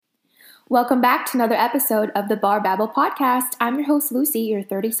Welcome back to another episode of the Bar Babble podcast. I'm your host, Lucy, your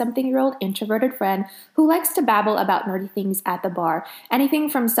 30-something-year-old introverted friend who likes to babble about nerdy things at the bar. Anything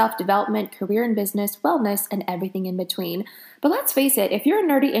from self-development, career and business, wellness, and everything in between. But let's face it, if you're a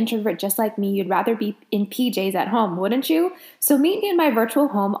nerdy introvert just like me, you'd rather be in PJs at home, wouldn't you? So meet me in my virtual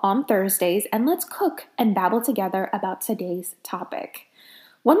home on Thursdays and let's cook and babble together about today's topic.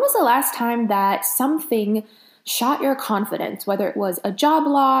 When was the last time that something shot your confidence, whether it was a job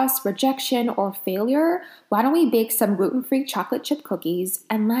loss, rejection, or failure? Why don't we bake some gluten-free chocolate chip cookies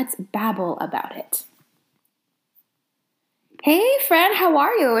and let's babble about it. Hey friend, how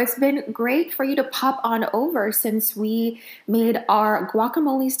are you? It's been great for you to pop on over since we made our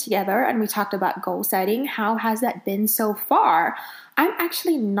guacamoles together and we talked about goal setting. How has that been so far? I'm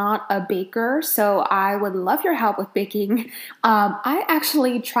actually not a baker, so I would love your help with baking. I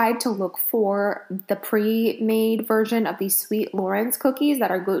actually tried to look for the pre-made version of these Sweet Lawrence cookies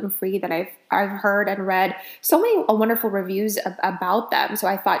that are gluten-free that I've heard and read so many wonderful reviews about them. So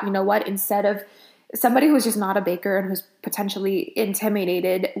I thought, you know what, instead of somebody who's just not a baker and who's potentially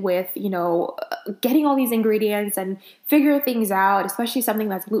intimidated with, getting all these ingredients and figure things out, especially something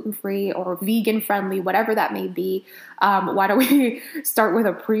that's gluten-free or vegan-friendly, whatever that may be, why don't we start with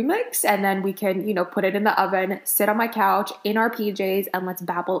a premix and then we can, put it in the oven, sit on my couch in our PJs, and let's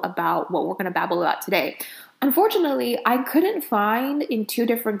babble about what we're going to babble about today. Unfortunately, I couldn't find in two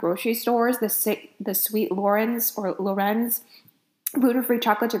different grocery stores the Sweet Lawrence or Lorenz gluten-free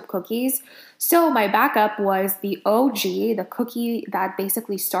chocolate chip cookies. So my backup was the OG, the cookie that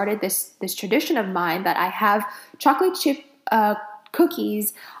basically started this tradition of mine that I have chocolate chip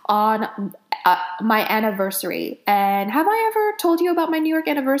cookies on my anniversary. And have I ever told you about my New York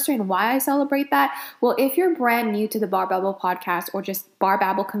anniversary and why I celebrate that? Well, if you're brand new to the Bar Babble podcast or just Bar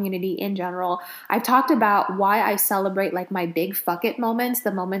Babble community in general, I've talked about why I celebrate like my big fuck it moments,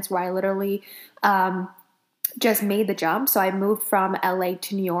 the moments where I literally just made the jump. So I moved from LA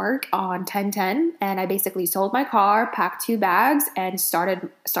to New York on 10/10 and I basically sold my car, packed 2 bags and started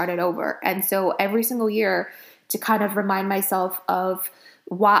over. And so every single year to kind of remind myself of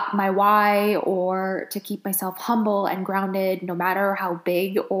my why, or to keep myself humble and grounded no matter how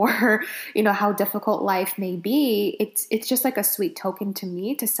big or how difficult life may be, it's just like a sweet token to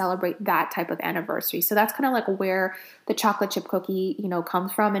me to celebrate that type of anniversary. So that's kind of like where the chocolate chip cookie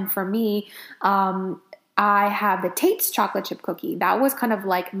comes from. And for me, I have the Tate's chocolate chip cookie. That was kind of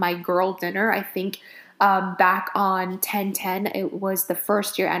like my girl dinner. I think back on 10/10, it was the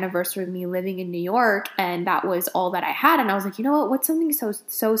first year anniversary of me living in New York, and that was all that I had. And I was like, you know what? What's something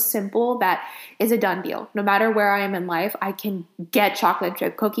so simple that is a done deal? No matter where I am in life, I can get chocolate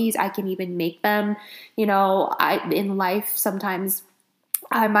chip cookies. I can even make them. In life sometimes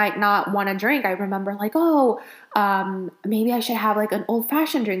I might not want to drink. I remember like, maybe I should have like an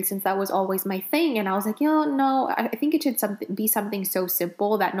old-fashioned drink since that was always my thing. And I was like, no, I think it should be something so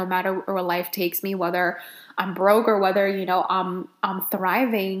simple that no matter where life takes me, whether I'm broke or whether, I'm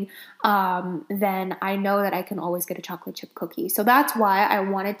thriving, then I know that I can always get a chocolate chip cookie. So that's why I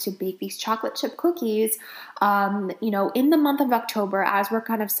wanted to bake these chocolate chip cookies, in the month of October as we're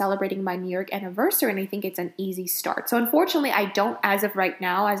kind of celebrating my New York anniversary. And I think it's an easy start. So unfortunately, I don't, as of right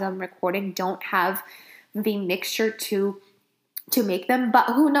now, as I'm recording, don't have the mixture to make them, but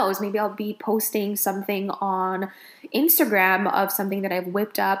who knows, maybe I'll be posting something on Instagram of something that I've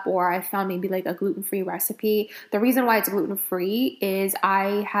whipped up, or I found maybe like a gluten-free recipe. The reason why it's gluten-free is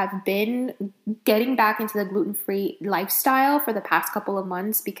I have been getting back into the gluten-free lifestyle for the past couple of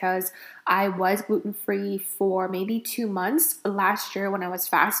months because I was gluten-free for maybe 2 months last year when I was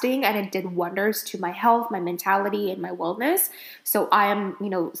fasting, and it did wonders to my health, my mentality, and my wellness. So I am,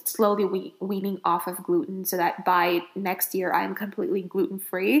 slowly weaning off of gluten so that by next year I am completely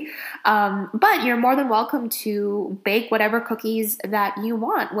gluten-free. But you're more than welcome to bake whatever cookies that you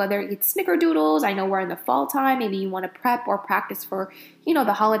want, whether it's snickerdoodles. I know we're in the fall time. Maybe you want to prep or practice for,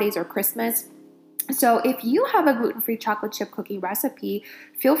 the holidays or Christmas. So if you have a gluten-free chocolate chip cookie recipe,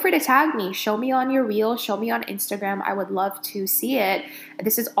 feel free to tag me. Show me on your reel. Show me on Instagram. I would love to see it.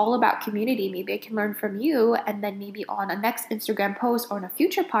 This is all about community. Maybe I can learn from you. And then maybe on a next Instagram post or on a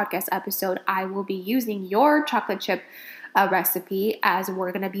future podcast episode, I will be using your chocolate chip recipe as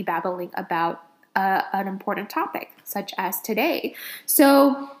we're going to be babbling about an important topic, such as today.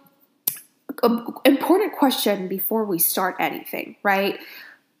 So, important question before we start anything, right?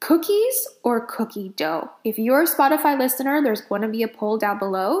 Cookies or cookie dough? If you're a Spotify listener, there's going to be a poll down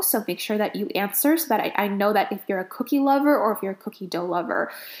below, so make sure that you answer so that I know that if you're a cookie lover or if you're a cookie dough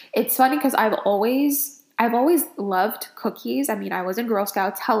lover. It's funny because I've always loved cookies. I mean, I was in Girl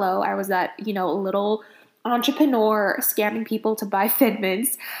Scouts. Hello. I was that, little entrepreneur scamming people to buy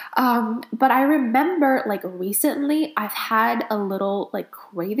Fitments. But I remember like recently I've had a little like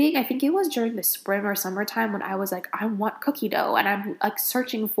craving. I think it was during the spring or summertime when I was like, I want cookie dough, and I'm like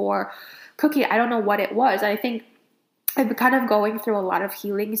searching for cookie. I don't know what it was. I think I've been kind of going through a lot of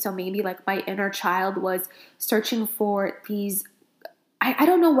healing. So maybe like my inner child was searching for these. I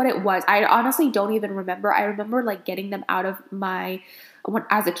don't know what it was. I honestly don't even remember. I remember like getting them out of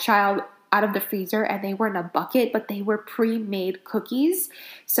as a child, out of the freezer, and they were in a bucket, but they were pre-made cookies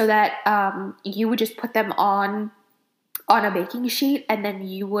so that you would just put them on a baking sheet and then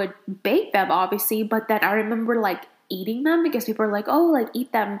you would bake them, obviously. But then I remember like eating them because people were like, oh, like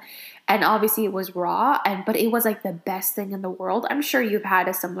eat them. And obviously it was raw, but it was like the best thing in the world. I'm sure you've had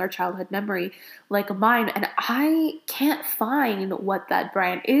a similar childhood memory like mine, and I can't find what that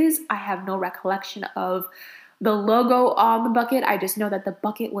brand is. I have no recollection of the logo on the bucket. I just know that the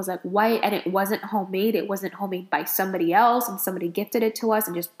bucket was like white and it wasn't homemade. It wasn't homemade by somebody else and somebody gifted it to us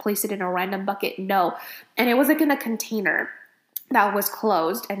and just placed it in a random bucket. No. And it was like in a container that was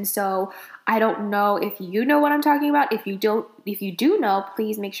closed. And so I don't know if you know what I'm talking about. If you do know,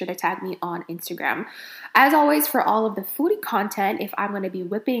 please make sure to tag me on Instagram. As always, for all of the foodie content, if I'm going to be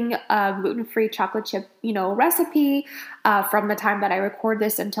whipping a gluten-free chocolate chip, recipe from the time that I record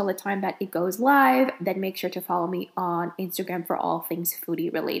this until the time that it goes live, then make sure to follow me on Instagram for all things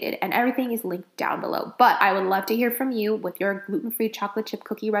foodie related. And everything is linked down below. But I would love to hear from you with your gluten-free chocolate chip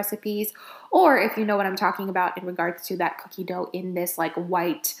cookie recipes, or if you know what I'm talking about in regards to that cookie dough in this like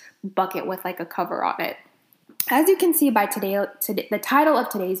white bucket with like a cover on it. As you can see by today, the title of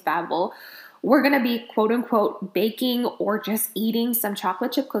today's babble, we're going to be quote unquote baking or just eating some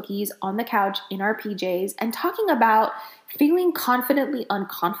chocolate chip cookies on the couch in our PJs and talking about feeling confidently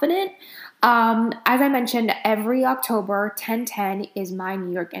unconfident. As I mentioned, every October, 10/10 is my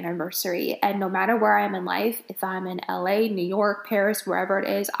New York anniversary. And no matter where I am in life, if I'm in LA, New York, Paris, wherever it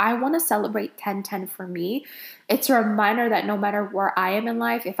is, I want to celebrate 10/10 for me. It's a reminder that no matter where I am in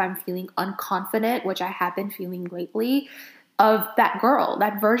life, if I'm feeling unconfident, which I have been feeling lately, of that girl,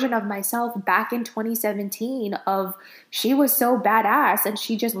 that version of myself back in 2017 of she was so badass and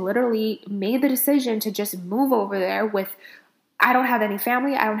she just literally made the decision to just move over there with, I don't have any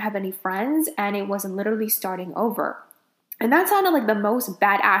family, I don't have any friends, and it was literally starting over. And that sounded like the most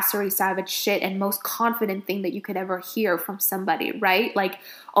badassery, savage shit and most confident thing that you could ever hear from somebody, right? Like,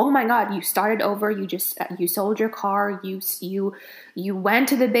 oh my God, you started over, you sold your car, you went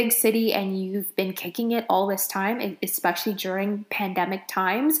to the big city and you've been kicking it all this time, especially during pandemic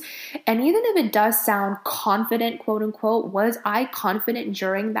times. And even if it does sound confident, quote unquote, was I confident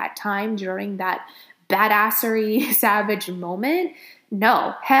during that time, during that badassery, savage moment?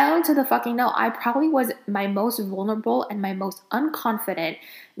 No, hell to the fucking no. I probably was my most vulnerable and my most unconfident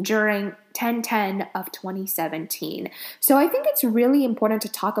during 10/10 of 2017. So I think it's really important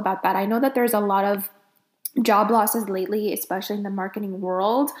to talk about that. I know that there's a lot of job losses lately, especially in the marketing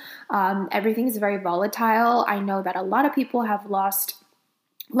world. Everything is very volatile. I know that a lot of people have lost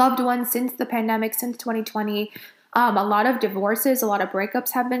loved ones since the pandemic, since 2020. A lot of divorces, a lot of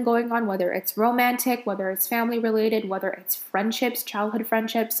breakups have been going on, whether it's romantic, whether it's family related, whether it's friendships, childhood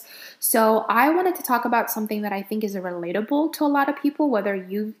friendships. So I wanted to talk about something that I think is relatable to a lot of people, whether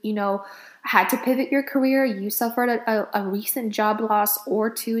you had to pivot your career, you suffered a recent job loss or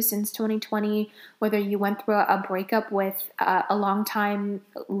two since 2020, whether you went through a breakup with a longtime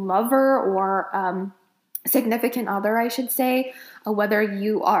lover or significant other, I should say, whether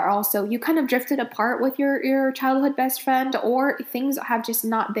you kind of drifted apart with your childhood best friend, or things have just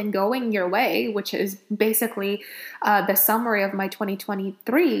not been going your way, which is basically the summary of my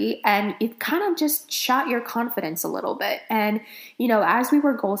 2023, and it kind of just shot your confidence a little bit. And, as we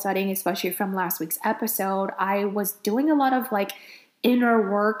were goal setting, especially from last week's episode, I was doing a lot of like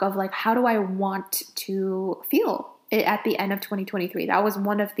inner work of like, how do I want to feel at the end of 2023. That was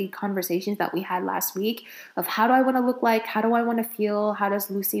one of the conversations that we had last week of how do I want to look like? How do I want to feel? How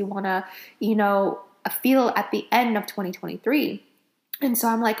does Lucy want to, feel at the end of 2023? And so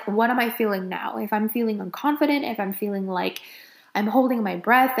I'm like, what am I feeling now? If I'm feeling unconfident, if I'm feeling like I'm holding my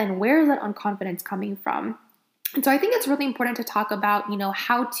breath, and where is that unconfidence coming from? And so I think it's really important to talk about,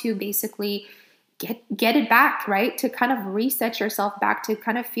 how to basically get it back, right? To kind of reset yourself back to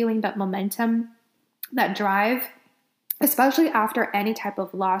kind of feeling that momentum, that drive, especially after any type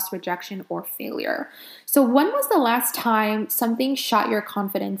of loss, rejection, or failure. So when was the last time something shot your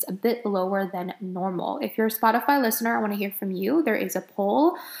confidence a bit lower than normal? If you're a Spotify listener, I want to hear from you. There is a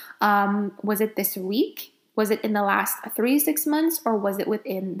poll. Was it this week? Was it in the last 3 to 6 months, or was it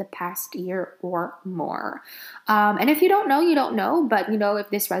within the past year or more? And if you don't know, you don't know. But, if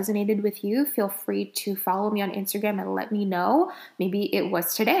this resonated with you, feel free to follow me on Instagram and let me know. Maybe it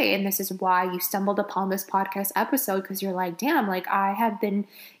was today, and this is why you stumbled upon this podcast episode, because you're like, damn, like I have been,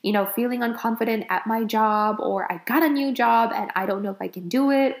 feeling unconfident at my job, or I got a new job and I don't know if I can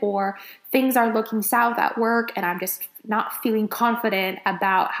do it, or things are looking south at work and I'm just not feeling confident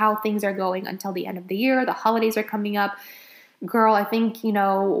about how things are going until the end of the year. The holidays are coming up. Girl, I think,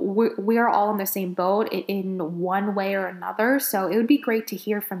 we're all in the same boat in one way or another. So it would be great to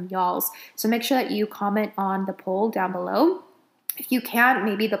hear from y'all's. So make sure that you comment on the poll down below. If you can,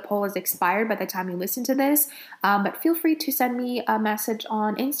 maybe the poll is expired by the time you listen to this, but feel free to send me a message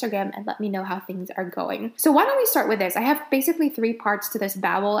on Instagram and let me know how things are going. So why don't we start with this? I have basically 3 parts to this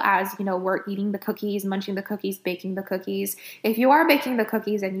babble, as we're eating the cookies, munching the cookies, baking the cookies. If you are baking the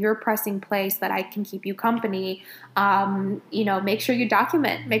cookies and you're pressing play so that I can keep you company, make sure you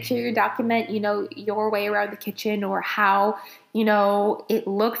document. Make sure you document, your way around the kitchen, or how, it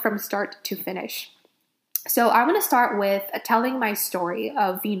looked from start to finish. So I'm going to start with telling my story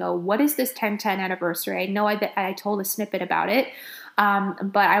of, what is this 10/10 anniversary? I know I told a snippet about it,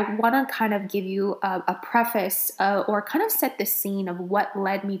 but I want to kind of give you a preface or kind of set the scene of what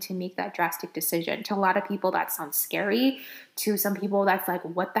led me to make that drastic decision. To a lot of people, that sounds scary. To some people, that's like,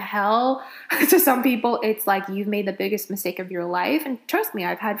 what the hell? To some people, it's like, you've made the biggest mistake of your life. And trust me,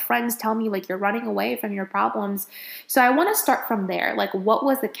 I've had friends tell me, like, you're running away from your problems. So I want to start from there. Like, what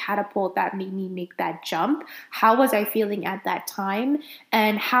was the catapult that made me make that jump? How was I feeling at that time?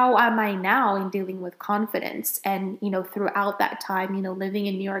 And how am I now in dealing with confidence? And, throughout that time, living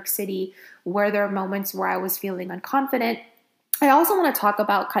in New York City, were there moments where I was feeling unconfident? I also want to talk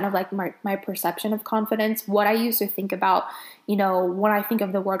about kind of like my perception of confidence, what I used to think about, when I think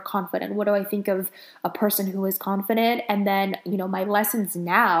of the word confident. What do I think of a person who is confident? And then, my lessons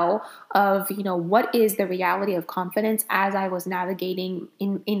now of, what is the reality of confidence as I was navigating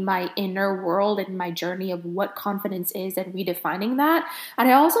in my inner world and my journey of what confidence is and redefining that. And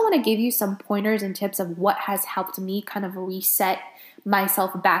I also want to give you some pointers and tips of what has helped me kind of reset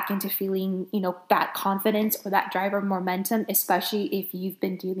myself back into feeling, that confidence or that drive or momentum, especially if you've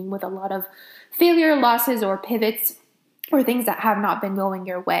been dealing with a lot of failure, losses, or pivots, or things that have not been going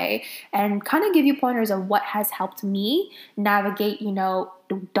your way, and kind of give you pointers of what has helped me navigate,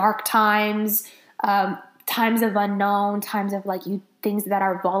 dark times, times of unknown, times of things that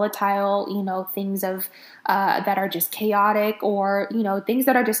are volatile, things of that are just chaotic, or, things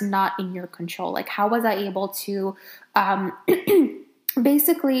that are just not in your control. Like, how was I able to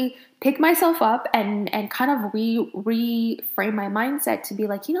basically pick myself up and kind of reframe my mindset to be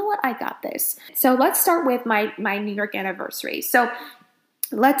like, you know what, I got this. So let's start with my New York anniversary. So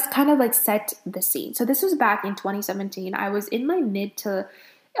let's kind of set the scene. So this was back in 2017. I was in my mid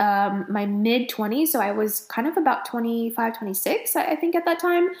 20s. So I was kind of about 25, 26, I think at that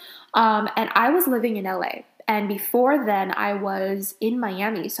time. And I was living in LA. And before then I was in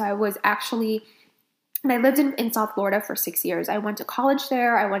Miami. So I lived in South Florida for 6 years. I went to college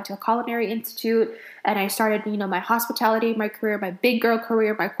there. I went to a culinary institute, and I started, my hospitality, my career, my big girl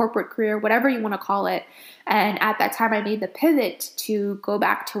career, my corporate career, whatever you want to call it. And at that time, I made the pivot to go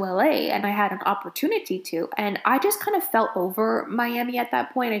back to LA, and I had an opportunity to. And I just kind of felt over Miami at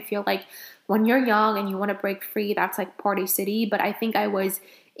that point. I feel like when you're young and you want to break free, that's like party city. But I think I was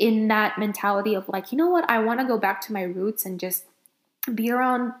in that mentality of like, you know what, I want to go back to my roots and just be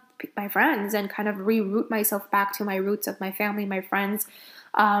around my friends and kind of reroute myself back to my roots of my family, my friends.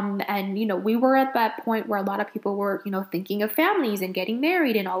 And, we were at that point where a lot of people were, thinking of families and getting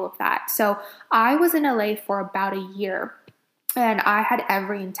married and all of that. So I was in LA for about a year, and I had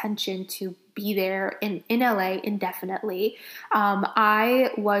every intention to be there in LA indefinitely.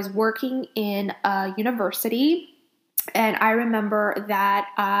 I was working in a university, and I remember that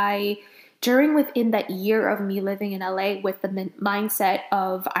within that year of me living in LA with the mindset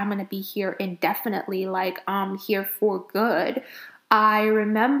of I'm going to be here indefinitely, like I'm here for good, I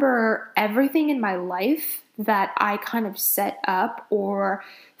remember everything in my life that I kind of set up, or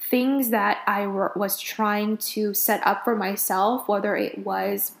things that I was trying to set up for myself, whether it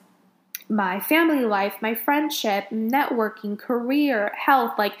was my family life, my friendship, networking, career,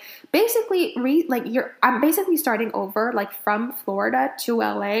 health, basically I'm basically starting over, from Florida to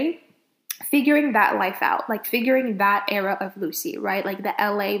LA, figuring that life out, figuring that era of Lucy, right? The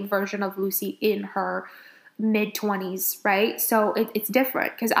LA version of Lucy in her mid-20s, right? So it's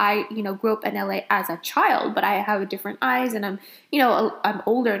different because I, grew up in LA as a child, but I have different eyes, and I'm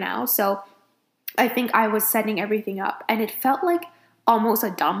older now. So I think I was setting everything up, and it felt like almost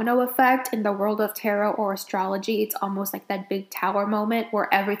a domino effect in the world of tarot or astrology. It's almost like that big tower moment where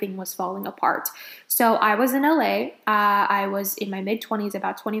everything was falling apart. So I was in LA. I was in my mid-20s,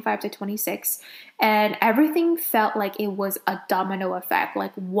 about 25 to 26, and everything felt like it was a domino effect.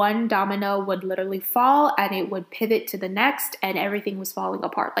 Like one domino would literally fall and it would pivot to the next, and everything was falling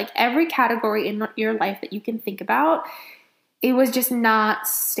apart. Like every category in your life that you can think about, it was just not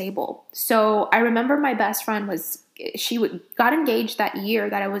stable. So I remember my best friend got engaged that year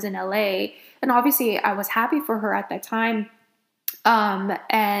that I was in LA. And obviously I was happy for her at that time.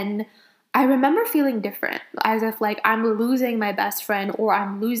 And I remember feeling different, as if like I'm losing my best friend, or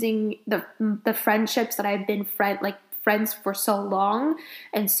I'm losing the friendships that I've been friends for so long.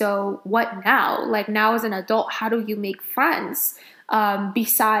 And so what now? Like now as an adult, how do you make friends?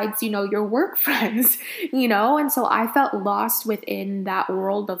 Besides, your work friends, And so I felt lost within that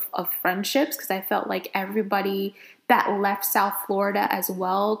world of friendships, because I felt like everybody that left South Florida as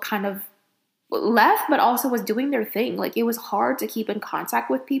well kind of left, but also was doing their thing. Like it was hard to keep in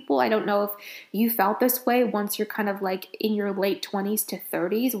contact with people. I don't know if you felt this way once you're kind of like in your late 20s to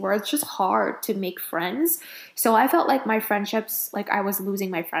 30s, where it's just hard to make friends. So I felt like my friendships, like I was losing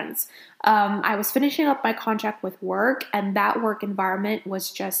my friends. I was finishing up my contract with work, and that work environment was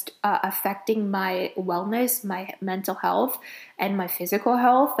just affecting my wellness, my mental health, and my physical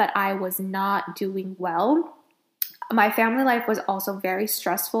health, that I was not doing well. My family life was also very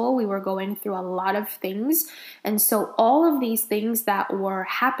stressful. We were going through a lot of things. And so all of these things that were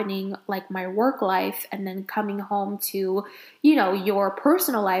happening, like my work life, and then coming home to, your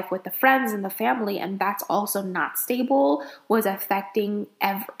personal life with the friends and the family, and that's also not stable, was affecting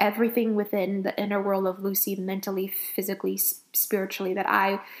everything within the inner world of Lucy, mentally, physically, spiritually, that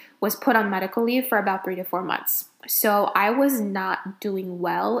I was put on medical leave for about 3 to 4 months. So I was not doing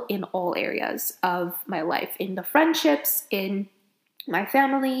well in all areas of my life, in the friendships, in my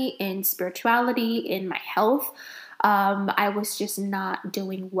family, in spirituality, in my health. I was just not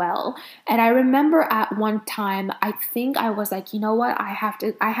doing well. And I remember at one time, I think I was like, you know what? I have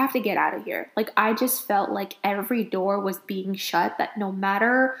to get out of here. Like I just felt like every door was being shut, that no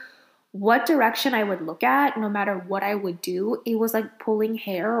matter what direction I would look at, no matter what I would do, it was like pulling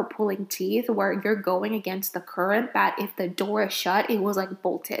hair or pulling teeth, where you're going against the current, that if the door is shut, it was like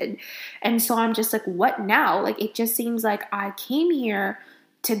bolted. And so I'm just like, what now? Like, it just seems like I came here,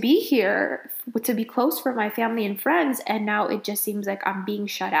 to be close for my family and friends, and now it just seems like I'm being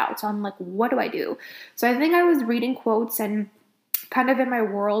shut out. So I'm like, what do I do? So I think I was reading quotes and kind of in my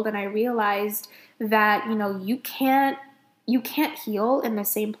world, and I realized that, you can't heal in the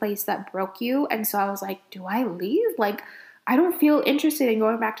same place that broke you. And so I was like, do I leave? Like, I don't feel interested in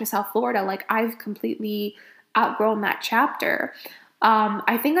going back to South Florida. Like, I've completely outgrown that chapter.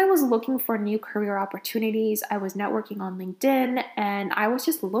 I think I was looking for new career opportunities. I was networking on LinkedIn, and I was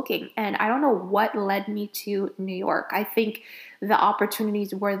just looking, and I don't know what led me to New York. I think the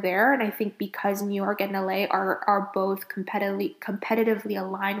opportunities were there, and I think because New York and LA are both competitively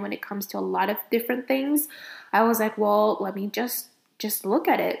aligned when it comes to a lot of different things, I was like, well, let me just look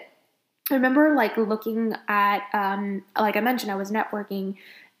at it. I remember like looking at, like I mentioned, I was networking,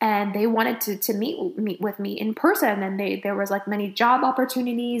 and they wanted to meet with me in person, and there was like many job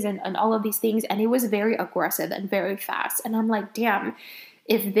opportunities and all of these things, and it was very aggressive and very fast. And I'm like, damn,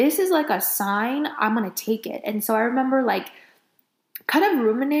 if this is like a sign, I'm gonna take it. And so I remember like kind of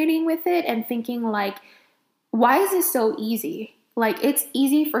ruminating with it and thinking like, why is this so easy? Like, it's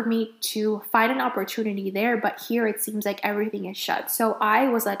easy for me to find an opportunity there, but here it seems like everything is shut. So I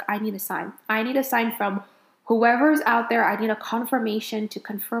was like, I need a sign. I need a sign from whoever's out there. I need a confirmation to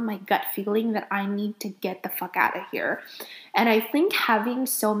confirm my gut feeling that I need to get the fuck out of here. And I think having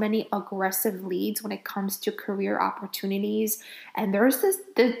so many aggressive leads when it comes to career opportunities, and there's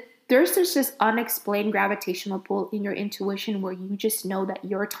this unexplained gravitational pull in your intuition where you just know that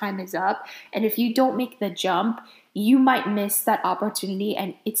your time is up. And if you don't make the jump, you might miss that opportunity.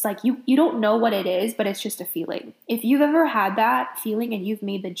 And it's like you don't know what it is, but it's just a feeling. If you've ever had that feeling and you've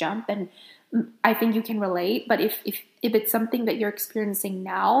made the jump, then I think you can relate. But if it's something that you're experiencing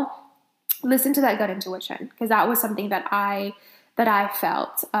now, listen to that gut intuition, because that was something that I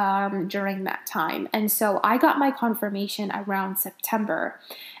felt during that time. And so I got my confirmation around September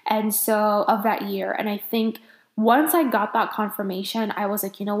of that year. And I think once I got that confirmation, I was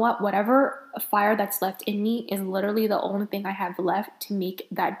like, you know what, whatever fire that's left in me is literally the only thing I have left to make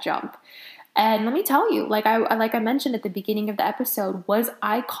that jump. And let me tell you, like I mentioned at the beginning of the episode, was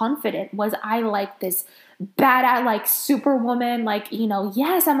I confident? Was I like this badass, like superwoman, like,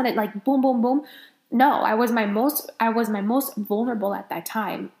 yes, I'm gonna like boom, boom, boom. No, I was my most vulnerable at that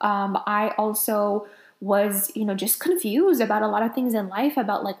time. I also was, just confused about a lot of things in life,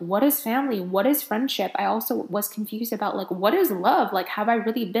 about like, what is family? What is friendship? I also was confused about like, what is love? Like, have I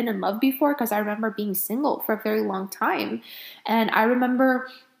really been in love before? Because I remember being single for a very long time. And I remember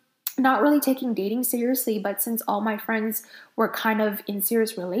not really taking dating seriously, but since all my friends were kind of in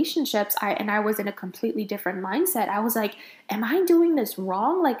serious relationships, I was in a completely different mindset. I was like, am I doing this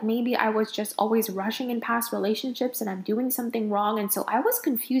wrong? Like maybe I was just always rushing in past relationships and I'm doing something wrong. And so I was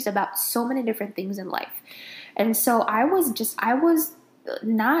confused about so many different things in life. And so I was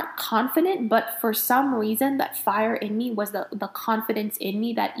not confident, but for some reason that fire in me was the confidence in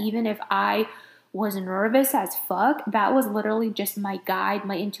me that even if I was nervous as fuck, that was literally just my guide,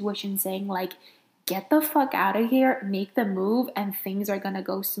 my intuition saying like, get the fuck out of here, make the move, and things are gonna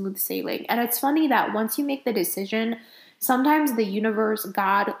go smooth sailing. And it's funny that once you make the decision, sometimes the universe,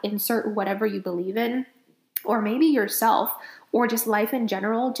 God, insert whatever you believe in, or maybe yourself, or just life in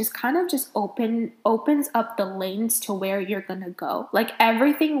general, just kind of just opens up the lanes to where you're gonna go. Like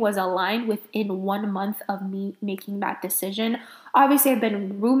everything was aligned within 1 month of me making that decision. Obviously, I've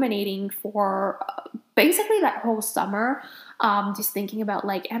been ruminating for basically that whole summer, just thinking about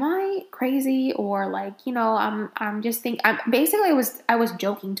like, am I crazy, or like, I'm just think. I'm basically I was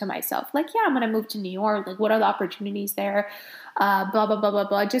joking to myself, like, yeah, I'm gonna move to New York. Like, what are the opportunities there? Blah blah blah blah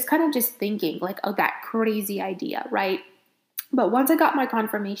blah. Just kind of just thinking like, oh, that crazy idea, right? But once I got my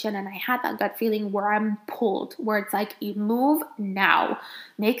confirmation and I had that gut feeling where I'm pulled, where it's like, you move now,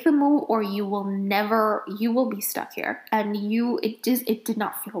 make the move, or you will be stuck here. And it did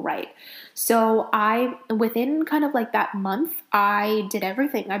not feel right. So within kind of like that month, I did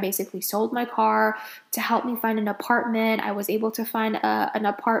everything. I basically sold my car to help me find an apartment. I was able to find an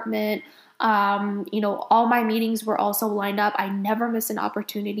apartment. All my meetings were also lined up. I never missed an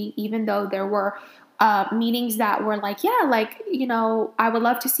opportunity, even though there were meetings that were like, yeah, like, I would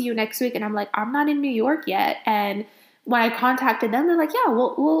love to see you next week. And I'm like, I'm not in New York yet. And when I contacted them, they're like, yeah,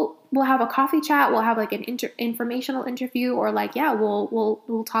 we'll have a coffee chat. We'll have like an informational interview, or like, yeah,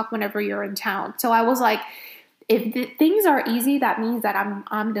 we'll talk whenever you're in town. So I was like, if things are easy, that means that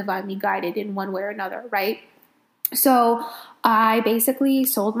I'm divinely guided in one way or another, right? So I basically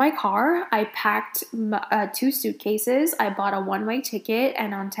sold my car. I packed 2 suitcases. I bought a one-way ticket,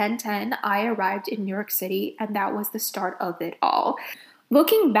 and on 10/10, I arrived in New York City, and that was the start of it all.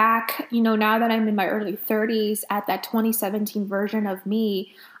 Looking back, now that I'm in my early 30s at that 2017 version of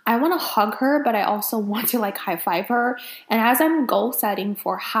me, I want to hug her, but I also want to like high five her. And as I'm goal setting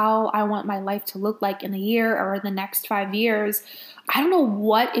for how I want my life to look like in a year or the next 5 years, I don't know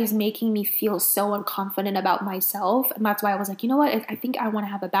what is making me feel so unconfident about myself. And that's why I was like, you know what? I think I want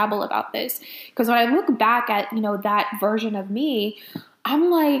to have a babble about this. Because when I look back at, that version of me, I'm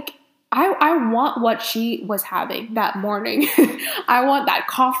like, I want what she was having that morning. I want that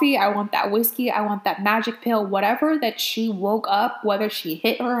coffee. I want that whiskey. I want that magic pill, whatever that she woke up, whether she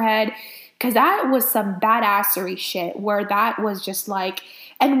hit her head. Because that was some badassery shit where that was just like,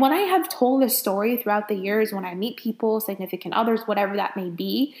 and when I have told this story throughout the years, when I meet people, significant others, whatever that may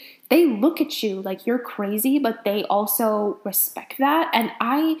be, they look at you like you're crazy, but they also respect that. And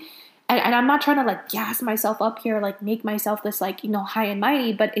I'm not trying to like gas myself up here, like make myself this like, high and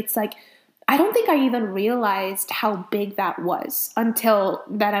mighty, but it's like, I don't think I even realized how big that was until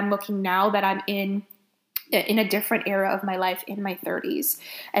that I'm looking now that I'm in a different era of my life in my 30s.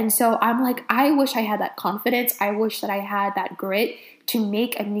 And so I'm like, I wish I had that confidence. I wish that I had that grit to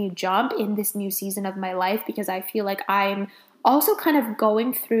make a new jump in this new season of my life, because I feel like I'm also kind of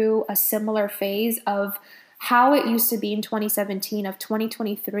going through a similar phase of how it used to be in 2017 of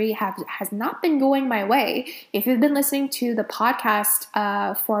 2023 has not been going my way. If you've been listening to the podcast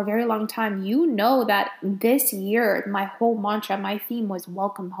for a very long time, you know that this year, my whole mantra, my theme was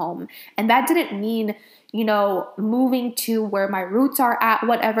welcome home. And that didn't mean, moving to where my roots are at,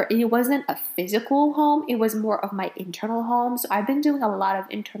 whatever. It wasn't a physical home. It was more of my internal home. So I've been doing a lot of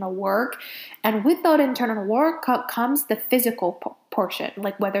internal work. And with that internal work comes the physical portion,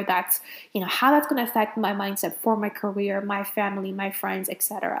 like whether that's, how that's going to affect my mindset for my career, my family, my friends,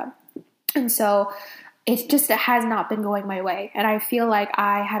 etc. And so it has not been going my way. And I feel like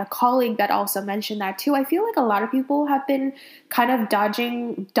I had a colleague that also mentioned that too. I feel like a lot of people have been kind of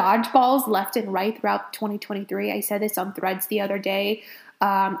dodging dodgeballs left and right throughout 2023. I said this on Threads the other day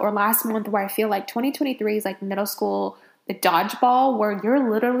or last month, where I feel like 2023 is like middle school, the dodgeball, where you're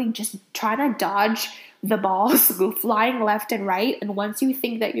literally just trying to dodge the balls flying left and right. And once you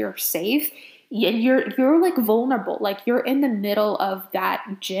think that you're safe, you're like vulnerable, like you're in the middle of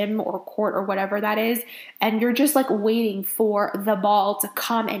that gym or court or whatever that is, and you're just like waiting for the ball to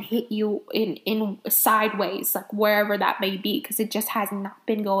come and hit you in sideways, like wherever that may be, because it just has not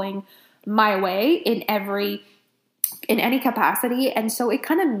been going my way in any capacity. And so it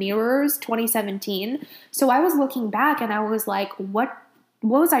kind of mirrors 2017. So I was looking back and I was like, what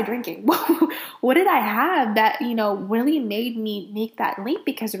was I drinking? What did I have that, really made me make that leap?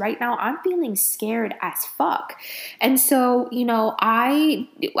 Because right now I'm feeling scared as fuck. And so,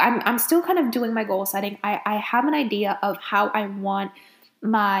 I'm still kind of doing my goal setting. I have an idea of how I want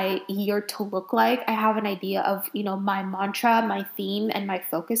my year to look like. I have an idea of, my mantra, my theme, and my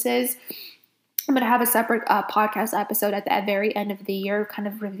focuses. I'm going to have a separate podcast episode at the very end of the year, kind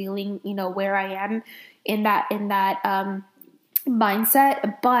of revealing, where I am in that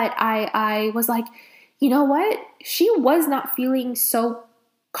mindset. But I was like, you know what? She was not feeling so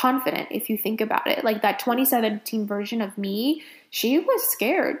confident, if you think about it. Like that 2017 version of me, she was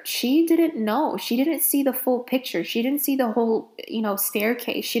scared. She didn't know. She didn't see the full picture. She didn't see the whole,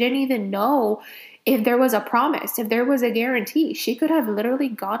 staircase. She didn't even know if there was a promise, if there was a guarantee. She could have literally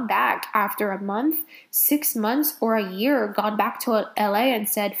gone back after a month, 6 months, or a year, gone back to LA and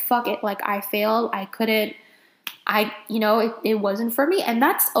said, fuck it, like I failed, I couldn't, it wasn't for me. And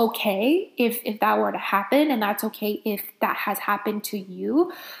that's okay if that were to happen. And that's okay if that has happened to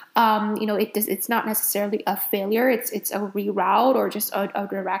you. It's not necessarily a failure. It's a reroute or just a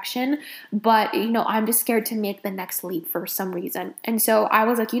direction. But, I'm just scared to make the next leap for some reason. And so I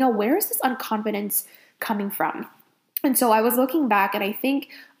was like, where is this unconfidence coming from? And so I was looking back and I think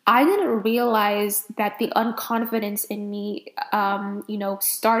I didn't realize that the unconfidence in me,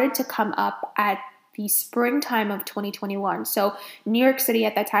 started to come up at the springtime of 2021. So New York City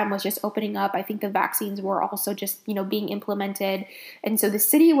at that time was just opening up. I think the vaccines were also just, being implemented. And so the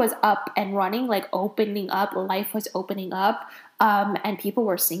city was up and running, like opening up, life was opening up, and people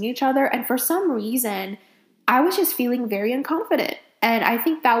were seeing each other. And for some reason, I was just feeling very unconfident. And I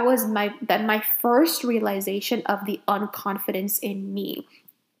think that was my first realization of the unconfidence in me.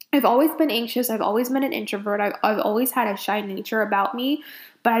 I've always been anxious. I've always been an introvert. I've always had a shy nature about me,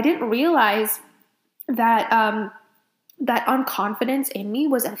 but I didn't realize that that unconfidence in me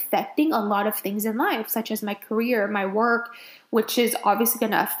was affecting a lot of things in life, such as my career, my work, which is obviously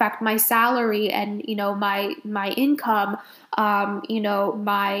going to affect my salary and, my income,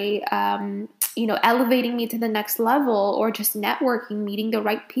 elevating me to the next level, or just networking, meeting the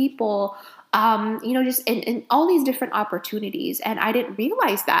right people, just in all these different opportunities. And I didn't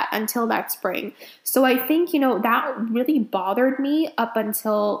realize that until that spring. So I think, that really bothered me up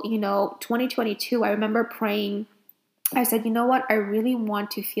until, 2022. I remember praying. I said, you know what? I really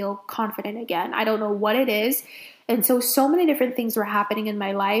want to feel confident again. I don't know what it is. And so many different things were happening in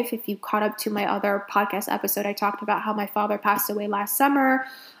my life. If you caught up to my other podcast episode, I talked about how my father passed away last summer.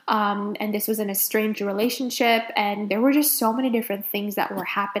 And this was in a strange relationship. And there were just so many different things that were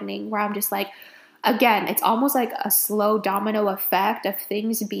happening where I'm just like, again, it's almost like a slow domino effect of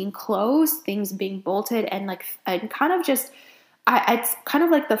things being closed, things being bolted, and kind of just, it's kind of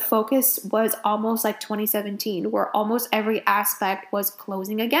like the focus was almost like 2017, where almost every aspect was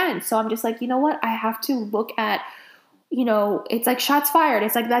closing again. So I'm just like, you know what? I have to look at, it's like shots fired.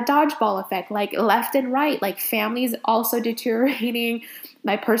 It's like that dodgeball effect, like left and right, like families also deteriorating,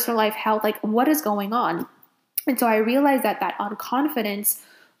 my personal life health, like what is going on? And so I realized that unconfidence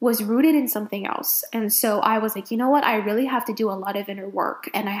was rooted in something else. And so I was like, you know what? I really have to do a lot of inner work,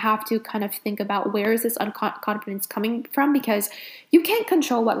 and I have to kind of think about where is this confidence coming from, because you can't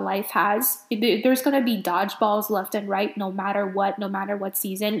control what life has. There's going to be dodgeballs left and right, no matter what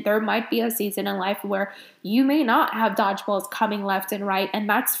season. There might be a season in life where you may not have dodgeballs coming left and right, and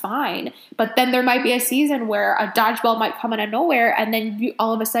that's fine. But then there might be a season where a dodgeball might come out of nowhere, and then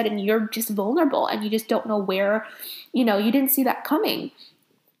all of a sudden you're just vulnerable and you just don't know where, you didn't see that coming.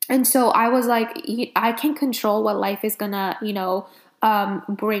 And so I was like, I can't control what life is gonna,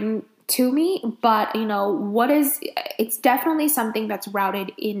 bring to me, but it's definitely something that's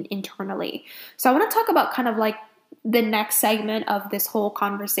routed internally. So I want to talk about kind of like the next segment of this whole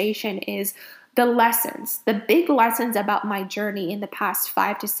conversation is the big lessons about my journey in the past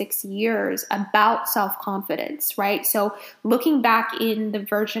 5 to 6 years about self-confidence, right? So looking back in the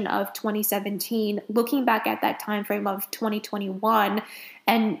version of 2017, looking back at that time frame of 2021,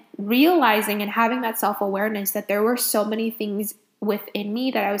 and realizing and having that self-awareness that there were so many things within me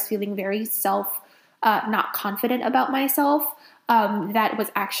that I was feeling very not confident about myself, that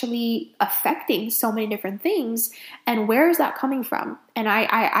was actually affecting so many different things. And where is that coming from? And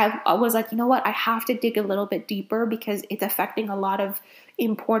I was like, you know what? I have to dig a little bit deeper, because it's affecting a lot of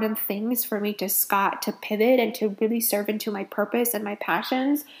important things for me to pivot and to really serve into my purpose and my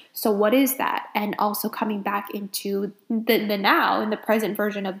passions. So what is that? And also coming back into the now, in the present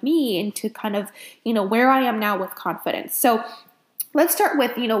version of me, into kind of, where I am now with confidence. So let's start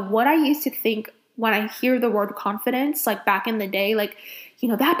with, what I used to think when I hear the word confidence, like back in the day, like,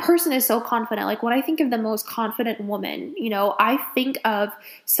 that person is so confident. Like when I think of the most confident woman, I think of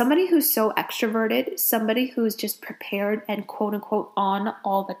somebody who's so extroverted, somebody who's just prepared and quote unquote on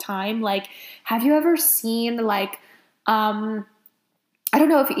all the time. Like, have you ever seen like, I don't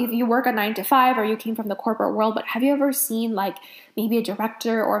know if you work a 9 to 5 or you came from the corporate world, but have you ever seen like maybe a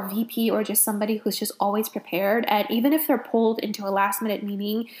director or VP or just somebody who's just always prepared? And even if they're pulled into a last minute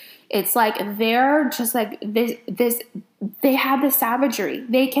meeting, it's like they're just like this they have the savagery.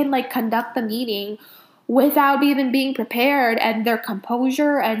 They can like conduct the meeting without even being prepared, and their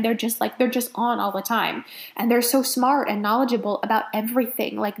composure, and they're just on all the time. And they're so smart and knowledgeable about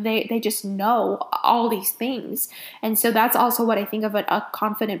everything. Like they just know all these things. And so that's also what I think of a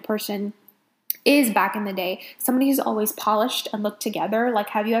confident person is back in the day. Somebody who's always polished and looked together. Like,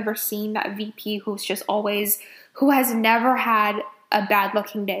 have you ever seen that VP who has never had a bad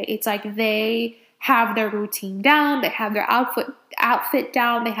looking day? It's like they have their routine down, they have their outfit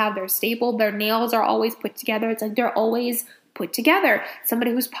down, they have their staple, their nails are always put together. It's like they're always put together.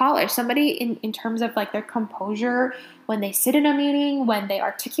 Somebody who's polished, somebody in terms of like their composure when they sit in a meeting, when they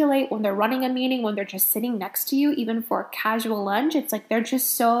articulate, when they're running a meeting, when they're just sitting next to you, even for a casual lunch. It's like they're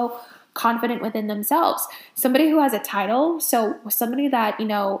just so confident within themselves. Somebody who has a title. So somebody that,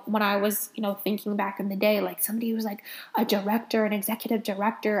 when I was, thinking back in the day, like somebody who was like a director, an executive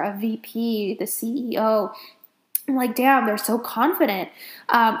director, a VP, the CEO. I'm like, damn, they're so confident.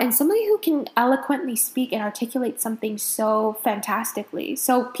 And somebody who can eloquently speak and articulate something so fantastically.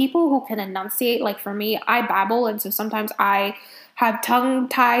 So people who can enunciate, like for me, I babble. And so sometimes I have tongue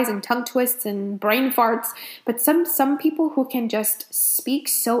ties and tongue twists and brain farts. But some people who can just speak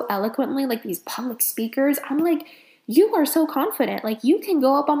so eloquently, like these public speakers, I'm like, you are so confident. Like you can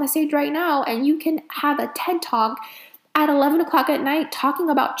go up on the stage right now and you can have a TED Talk at 11 o'clock at night talking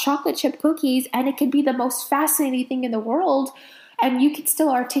about chocolate chip cookies, and it could be the most fascinating thing in the world, and you could still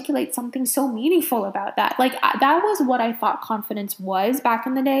articulate something so meaningful about that. Like that was what I thought confidence was back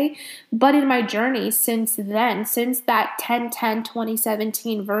in the day. But in my journey since then, since that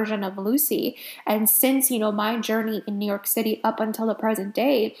 2017 version of Lucy, and since, my journey in New York City up until the present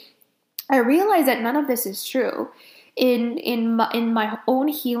day, I realized that none of this is true. In my own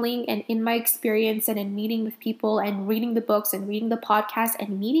healing and in my experience and in meeting with people and reading the books and reading the podcasts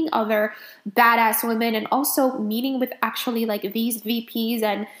and meeting other badass women, and also meeting with actually like these VPs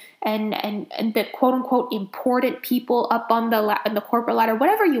and the quote unquote important people up on the corporate ladder,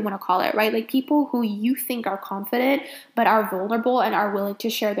 whatever you want to call it, right? Like people who you think are confident but are vulnerable and are willing to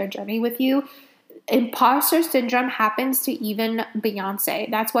share their journey with you. Imposter syndrome happens to even Beyonce.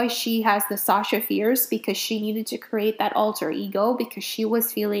 That's why she has the Sasha Fierce, because she needed to create that alter ego because she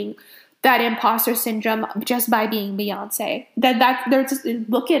was feeling that imposter syndrome just by being Beyonce.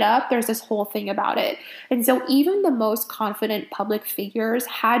 Look it up. There's this whole thing about it. And so even the most confident public figures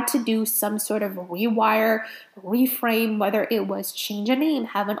had to do some sort of rewire, reframe, whether it was change a name,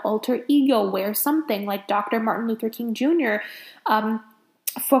 have an alter ego, wear something like Dr. Martin Luther King Jr.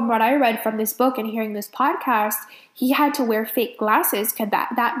 From what I read from this book and hearing this podcast, he had to wear fake glasses because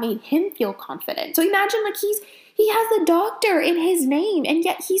that made him feel confident. So imagine like he has a doctor in his name and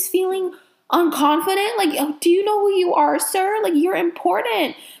yet he's feeling unconfident. Like, oh, do you know who you are, sir? Like, you're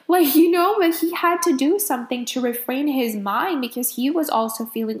important. Like, but he had to do something to refrain his mind because he was also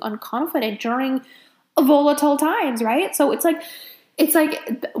feeling unconfident during volatile times, right? So it's like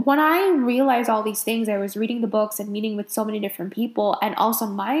when I realized all these things, I was reading the books and meeting with so many different people, and also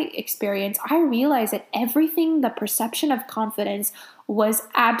my experience, I realized that everything, the perception of confidence was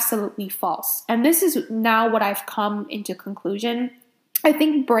absolutely false. And this is now what I've come into conclusion. I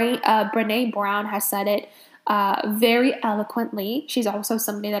think Brené Brown has said it very eloquently. She's also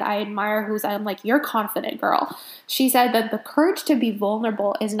somebody that I admire, I'm like, you're confident, girl. She said that the courage to be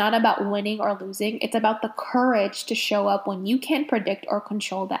vulnerable is not about winning or losing. It's about the courage to show up when you can't predict or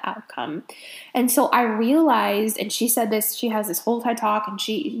control the outcome. And so I realized, and she said this, she has this whole TED Talk, and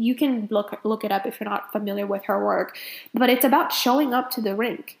you can look it up if you're not familiar with her work, but it's about showing up to the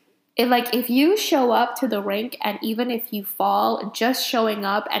rink. If you show up to the rink and even if you fall, just showing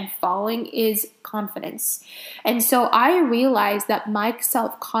up and falling is confidence. And so I realized that my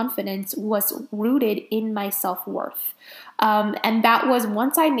self-confidence was rooted in my self-worth. And that was,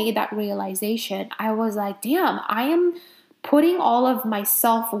 once I made that realization, I was like, damn, I am putting all of my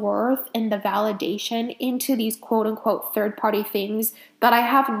self-worth and the validation into these quote-unquote third-party things that I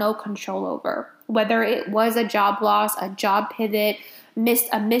have no control over. Whether it was a job loss, a job pivot,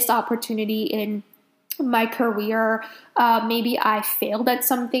 a missed opportunity in my career. Maybe I failed at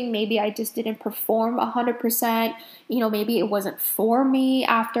something. Maybe I just didn't perform 100%. Maybe it wasn't for me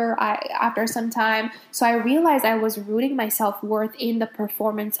after some time. So I realized I was rooting my self-worth in the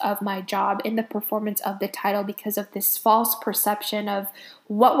performance of my job, in the performance of the title, because of this false perception of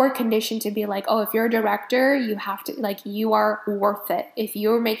what we're conditioned to be like. Oh, if you're a director, you have to, like, you are worth it. If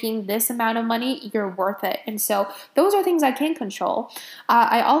you're making this amount of money, you're worth it. And so those are things I can't control.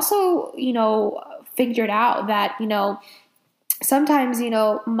 I also, figured out that, sometimes,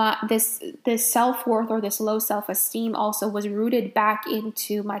 this self-worth or this low self-esteem also was rooted back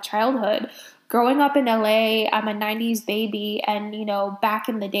into my childhood. Growing up in LA, I'm a 90s baby, and, back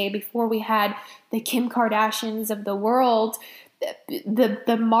in the day before we had the Kim Kardashians of the world,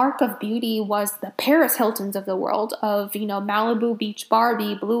 the mark of beauty was the Paris Hiltons of the world, of, Malibu Beach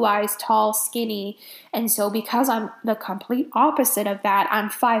Barbie, blue eyes, tall, skinny. And so because I'm the complete opposite of that, I'm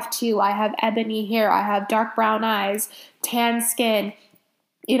 5'2", I have ebony hair, I have dark brown eyes, tan skin,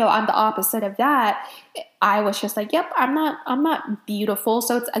 I'm the opposite of that. I was just like, yep, I'm not beautiful.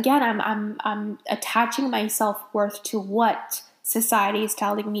 So it's, again, I'm attaching my self-worth to what society is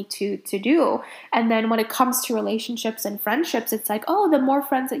telling me to do. And then when it comes to relationships and friendships, it's like, oh, the more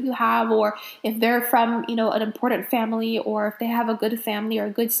friends that you have, or if they're from, an important family, or if they have a good family or a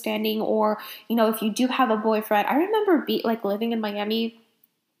good standing, or, if you do have a boyfriend. I remember living in Miami.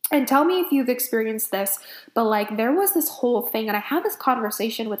 And tell me if you've experienced this, but like there was this whole thing, and I had this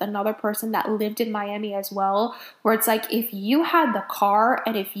conversation with another person that lived in Miami as well, where it's like if you had the car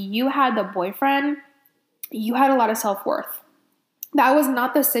and if you had the boyfriend, you had a lot of self-worth. That was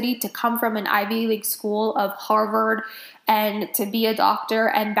not the city to come from an Ivy League school of Harvard and to be a doctor,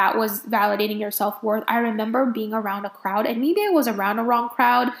 and that was validating your self-worth. I remember being around a crowd, and maybe I was around a wrong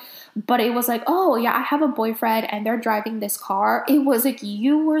crowd, but it was like, oh yeah, I have a boyfriend and they're driving this car. It was like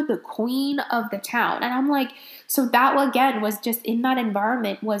you were the queen of the town. And I'm like, so that again was just in that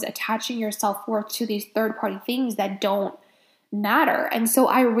environment, was attaching your self-worth to these third-party things that don't matter. And so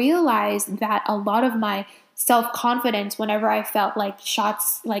I realized that a lot of my self-confidence, whenever I felt like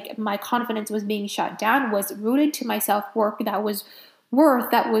my confidence was being shut down, was rooted to my self-worth that was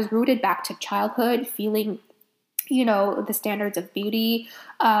rooted back to childhood, feeling, the standards of beauty,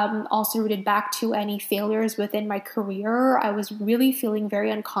 also rooted back to any failures within my career. I was really feeling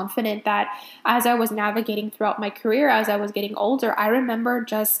very unconfident that as I was navigating throughout my career, as I was getting older, I remember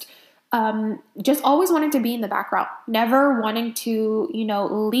just always wanting to be in the background, never wanting to,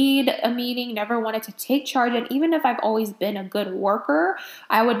 lead a meeting, never wanted to take charge. And even if I've always been a good worker,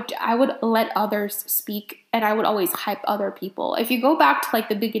 I would let others speak, and I would always hype other people. If you go back to like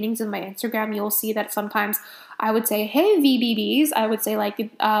the beginnings of my Instagram, you'll see that sometimes I would say, hey, VBBs, I would say like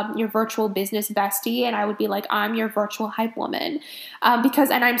your virtual business bestie, and I would be like, I'm your virtual hype woman.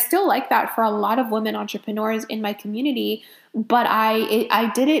 And I'm still like that for a lot of women entrepreneurs in my community. But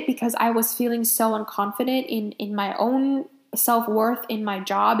I did it because I was feeling so unconfident in my own self-worth, in my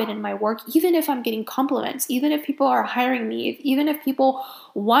job and in my work. Even if I'm getting compliments, even if people are hiring me, even if people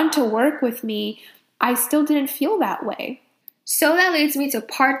want to work with me, I still didn't feel that way. So that leads me to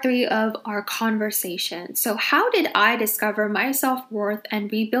part 3 of our conversation. So how did I discover my self-worth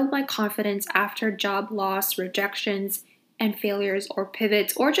and rebuild my confidence after job loss, rejections, and failures or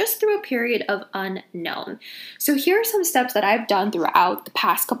pivots, or just through a period of unknown? So here are some steps that I've done throughout the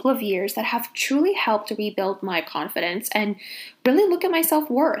past couple of years that have truly helped rebuild my confidence and really look at my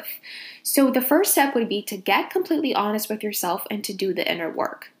self-worth. So the first step would be to get completely honest with yourself and to do the inner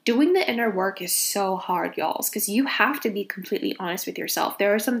work. Doing the inner work is so hard, y'all, because you have to be completely honest with yourself.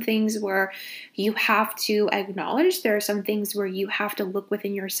 There are some things where you have to acknowledge. There are some things where you have to look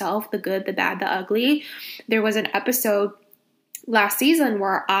within yourself, the good, the bad, the ugly. There was an episode last season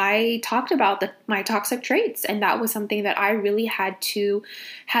where I talked about my toxic traits, and that was something that I really had to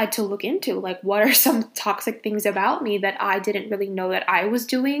look into. Like, what are some toxic things about me that I didn't really know that I was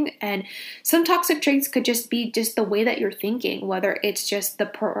doing? And some toxic traits could just be just the way that you're thinking, whether it's just the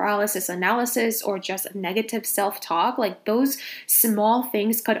paralysis analysis or just negative self-talk. Like, those small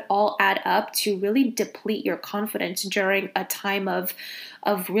things could all add up to really deplete your confidence during a time of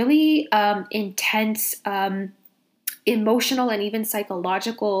really intense emotional and even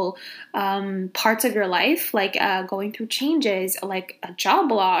psychological parts of your life, like going through changes, like a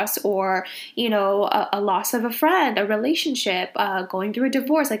job loss, or a loss of a friend, a relationship, going through a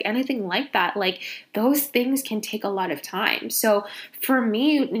divorce, like anything like that. Like, those things can take a lot of time. So for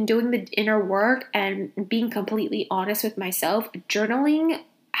me, in doing the inner work and being completely honest with myself, journaling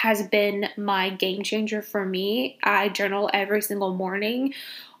has been my game changer for me. I journal every single morning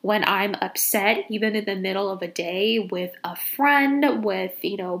when I'm upset, even in the middle of a day with a friend, with,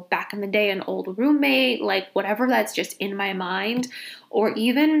 back in the day, an old roommate, like whatever that's just in my mind, or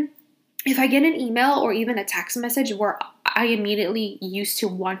even if I get an email or even a text message where I immediately used to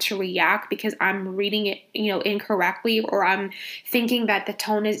want to react because I'm reading it, incorrectly, or I'm thinking that the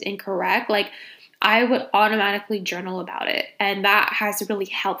tone is incorrect, like I would automatically journal about it. And that has really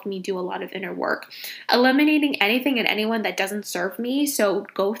helped me do a lot of inner work, eliminating anything and anyone that doesn't serve me. So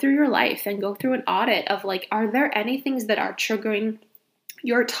go through your life and go through an audit of like, are there any things that are triggering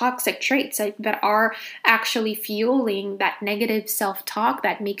your toxic traits that are actually fueling that negative self-talk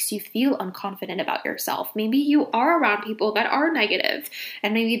that makes you feel unconfident about yourself? Maybe you are around people that are negative,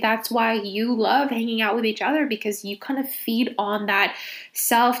 and maybe that's why you love hanging out with each other, because you kind of feed on that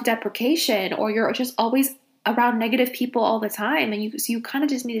self-deprecation, or you're just always around negative people all the time, and you kind of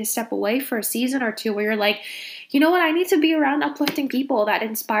just need to step away for a season or two where you're like, you know what, I need to be around uplifting people that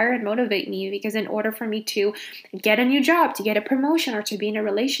inspire and motivate me, because in order for me to get a new job, to get a promotion, or to be in a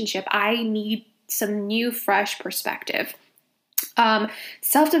relationship, I need some new, fresh perspective.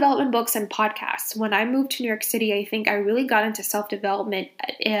 Self-development books and podcasts. When I moved to New York City, I think I really got into self-development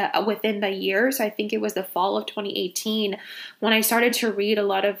within the year. So I think it was the fall of 2018 when I started to read a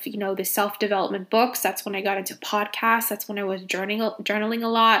lot of, the self-development books. That's when I got into podcasts. That's when I was journaling a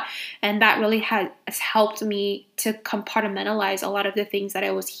lot. And that really has helped me to compartmentalize a lot of the things that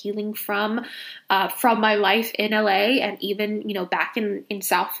I was healing from my life in LA and even, back in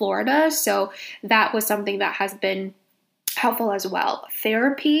South Florida. So that was something that has been helpful as well.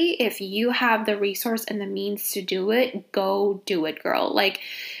 Therapy, if you have the resource and the means to do it, go do it, girl. Like,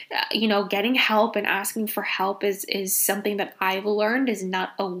 getting help and asking for help is something that I've learned is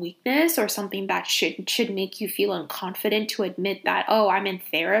not a weakness or something that should make you feel unconfident to admit that, oh, I'm in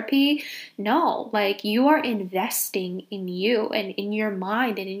therapy. No, like you are investing in you and in your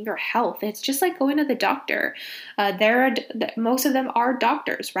mind and in your health. It's just like going to the doctor. Most of them are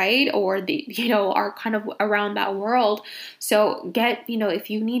doctors, right? Or are kind of around that world. So get, if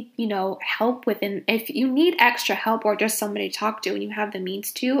you need, help if you need extra help or just somebody to talk to and you have the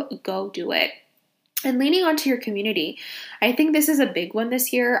means to, go do it. And leaning onto your community. I think this is a big one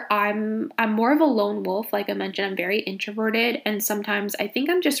this year. I'm more of a lone wolf. Like I mentioned, I'm very introverted. And sometimes I think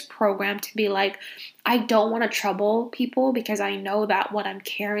I'm just programmed to be like, I don't want to trouble people because I know that what I'm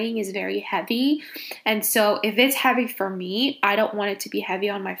carrying is very heavy. And so if it's heavy for me, I don't want it to be heavy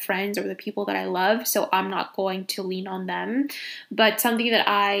on my friends or the people that I love. So I'm not going to lean on them. But something that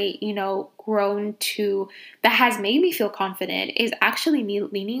I, grown to that has made me feel confident is actually me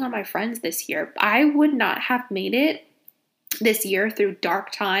leaning on my friends this year. I would not have made it this year through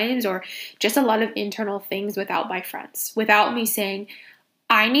dark times or just a lot of internal things without my friends, without me saying,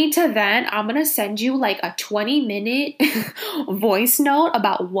 I need to vent. I'm going to send you like a 20-minute voice note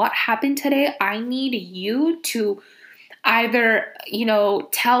about what happened today. I need you to either,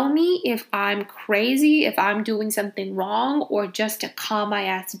 tell me if I'm crazy, if I'm doing something wrong, or just to calm my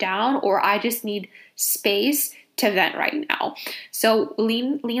ass down, or I just need space to vent right now. So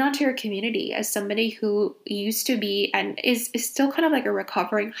lean onto your community. As somebody who used to be and is still kind of like a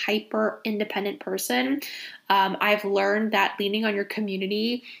recovering hyper independent person, I've learned that leaning on your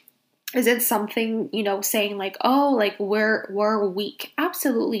community isn't something, saying like, oh, like we're weak.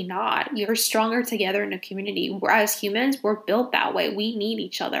 Absolutely not. You're stronger together in a community. We're, as humans, we're built that way. We need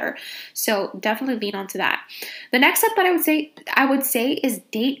each other. So definitely lean onto that. The next step that I would say is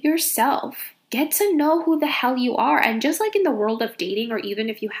date yourself. Get to know who the hell you are. And just like in the world of dating, or even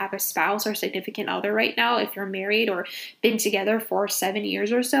if you have a spouse or significant other right now, if you're married or been together for 7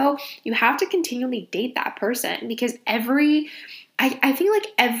 years or so, you have to continually date that person, because I feel like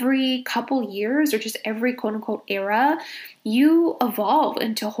every couple years or just every quote unquote era, you evolve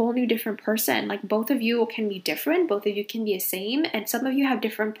into a whole new different person. Like both of you can be different, both of you can be the same, and some of you have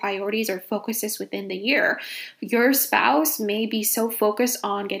different priorities or focuses within the year. Your spouse may be so focused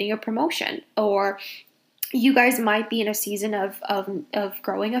on getting a promotion, or you guys might be in a season of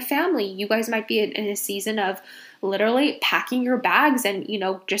growing a family. You guys might be in a season of literally packing your bags and,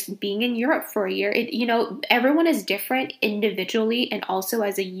 just being in Europe for a year. Everyone is different individually and also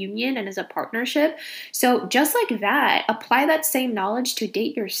as a union and as a partnership. So just like that, apply that same knowledge to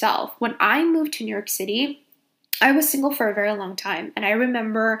date yourself. When I moved to New York City, I was single for a very long time. And I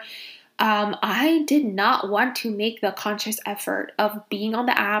remember I did not want to make the conscious effort of being on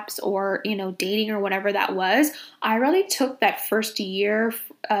the apps or, dating or whatever that was. I really took that first year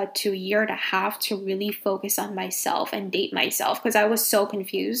to a year and a half to really focus on myself and date myself because I was so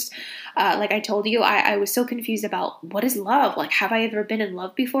confused. Like I told you, I was so confused about what is love? Like, have I ever been in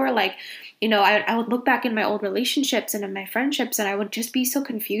love before? Like, I would look back in my old relationships and in my friendships, and I would just be so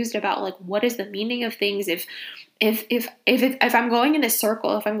confused about like, what is the meaning of things? If I'm going in this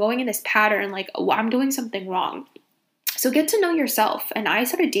circle, if I'm going in this pattern, like I'm doing something wrong. So get to know yourself. And I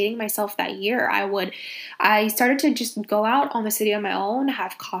started dating myself that year. I started to just go out on the city on my own,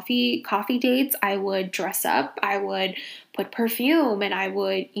 have coffee dates. I would dress up. I would put perfume, and I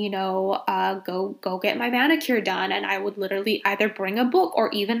would, go get my manicure done. And I would literally either bring a book or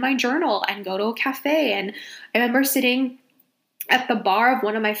even my journal and go to a cafe. And I remember sitting at the bar of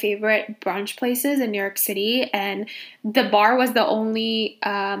one of my favorite brunch places in New York City. And the bar was the only,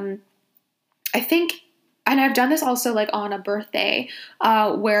 I think, and I've done this also like on a birthday,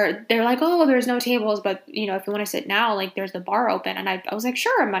 where they're like, oh, there's no tables, but if you want to sit now, like there's the bar open. And I was like,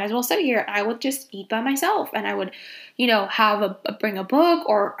 sure, I might as well sit here. And I would just eat by myself, and I would, have bring a book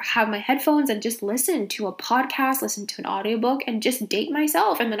or have my headphones and just listen to a podcast, listen to an audiobook, and just date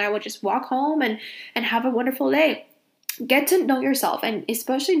myself. And then I would just walk home and have a wonderful day. Get to know yourself, and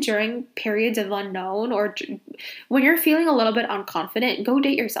especially during periods of unknown or when you're feeling a little bit unconfident, go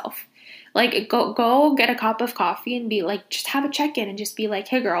date yourself. Like go get a cup of coffee and be like, just have a check-in and just be like,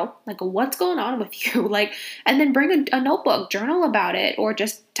 hey girl, like what's going on with you? Like, and then bring a notebook, journal about it, or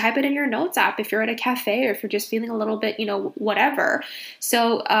just type it in your notes app if you're at a cafe or if you're just feeling a little bit, whatever.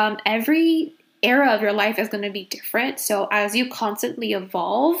 So every era of your life is going to be different. So as you constantly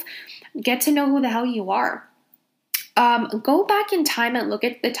evolve, get to know who the hell you are. Go back in time and look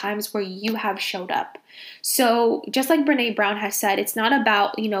at the times where you have showed up. So just like Brene Brown has said, it's not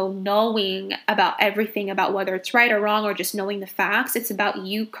about, knowing about everything about whether it's right or wrong or just knowing the facts. It's about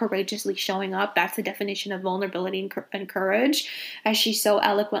you courageously showing up. That's the definition of vulnerability and courage, as she so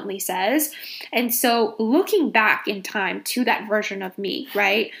eloquently says. And so looking back in time to that version of me,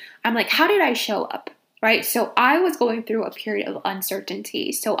 right? I'm like, how did I show up? Right? So I was going through a period of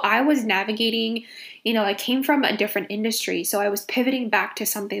uncertainty. So I was navigating, I came from a different industry. So I was pivoting back to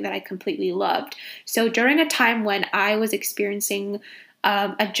something that I completely loved. So during a time when I was experiencing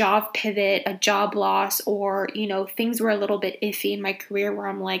a job pivot, a job loss, or, things were a little bit iffy in my career where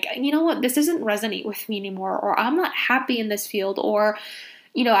I'm like, you know what, this doesn't resonate with me anymore, or I'm not happy in this field, or,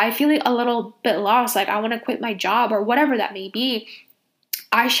 I feel a little bit lost, like I want to quit my job or whatever that may be.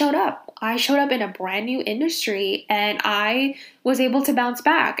 I showed up. I showed up in a brand new industry, and I was able to bounce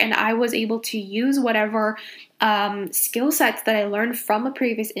back, and I was able to use whatever skill sets that I learned from a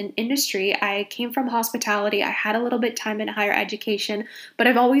previous industry. I came from hospitality. I had a little bit time in higher education, but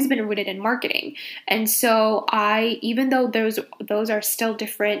I've always been rooted in marketing. And so even though those are still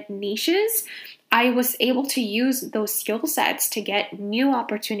different niches, I was able to use those skill sets to get new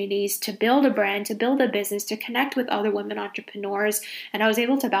opportunities, to build a brand, to build a business, to connect with other women entrepreneurs, and I was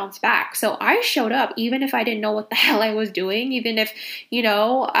able to bounce back. So I showed up even if I didn't know what the hell I was doing, even if,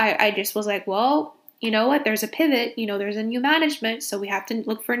 I just was like, well, you know what, there's a pivot, there's a new management, so we have to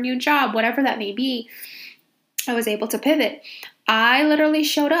look for a new job, whatever that may be. I was able to pivot. I literally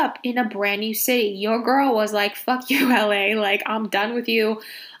showed up in a brand new city. Your girl was like, fuck you, LA. Like, I'm done with you.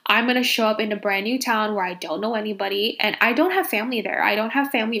 I'm going to show up in a brand new town where I don't know anybody, and I don't have family there. I don't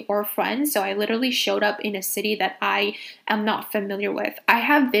have family or friends, so I literally showed up in a city that I am not familiar with. I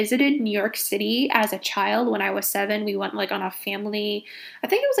have visited New York City as a child. When I was 7, we went like on a family, I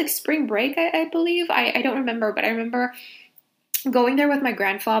think it was like spring break, I believe. I don't remember, but I remember going there with my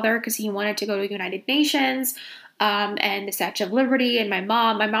grandfather because he wanted to go to the United Nations. And the Statue of Liberty, and my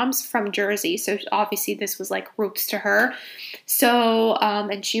mom's from Jersey, so obviously this was like roots to her. So,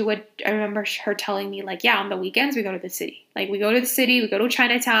 and I remember her telling me like, yeah, on the weekends we go to the city. Like we go to the city, we go to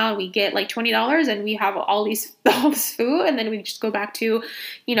Chinatown, we get like $20 and we have all this food, and then we just go back to,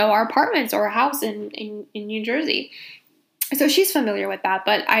 our apartments or a house in New Jersey. So she's familiar with that,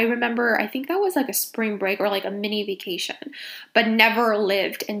 but I remember, I think that was like a spring break or like a mini vacation, but never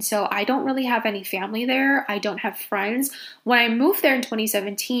lived. And so I don't really have any family there. I don't have friends. When I moved there in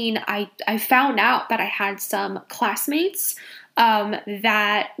 2017, I found out that I had some classmates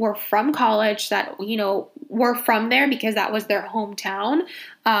that were from college that, were from there because that was their hometown.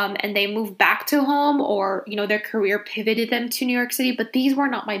 And they moved back to home, or, their career pivoted them to New York City, but these were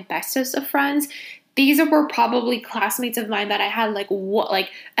not my bestest of friends. These were probably classmates of mine that I had like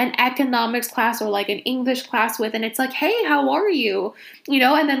an economics class or like an English class with. And it's like, hey, how are you?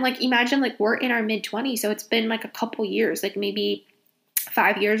 And then like, imagine like we're in our mid-20s. So it's been like a couple years, like maybe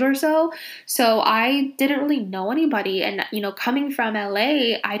 5 years or so. So I didn't really know anybody. And, coming from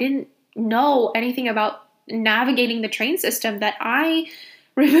LA, I didn't know anything about navigating the train system, that I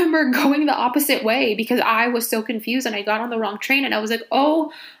remember going the opposite way because I was so confused and I got on the wrong train and I was like,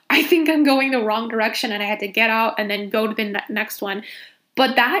 oh, I think I'm going the wrong direction, and I had to get out and then go to the next one.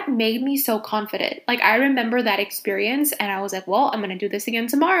 But that made me so confident. Like, I remember that experience and I was like, well, I'm going to do this again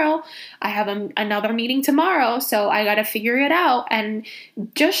tomorrow. I have another meeting tomorrow, so I got to figure it out. And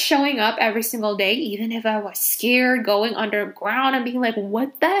just showing up every single day, even if I was scared, going underground and being like,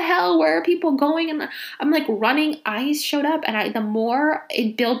 what the hell? Where are people going? And I'm like running. I showed up, and the more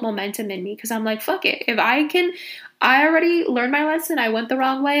it built momentum in me, because I'm like, fuck it. If I already learned my lesson. I went the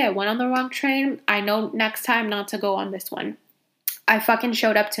wrong way. I went on the wrong train. I know next time not to go on this one. I fucking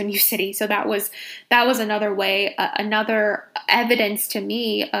showed up to a new city. So that was another way, another evidence to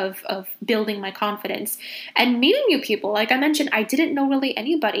me of building my confidence and meeting new people. Like I mentioned, I didn't know really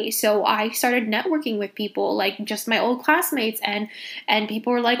anybody. So I started networking with people, like just my old classmates, and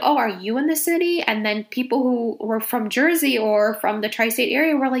people were like, oh, are you in the city? And then people who were from Jersey or from the tri-state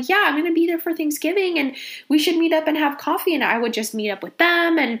area were like, yeah, I'm going to be there for Thanksgiving and we should meet up and have coffee. And I would just meet up with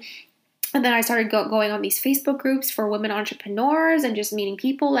them, and then I started going on these Facebook groups for women entrepreneurs and just meeting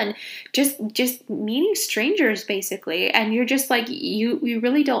people and just meeting strangers, basically. And you're just like, you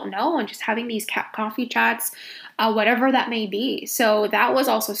really don't know, and just having these coffee chats, whatever that may be. So that was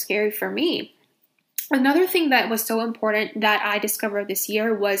also scary for me. Another thing that was so important that I discovered this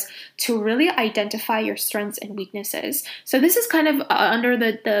year was to really identify your strengths and weaknesses. So this is kind of under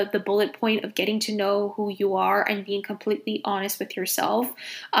the bullet point of getting to know who you are and being completely honest with yourself.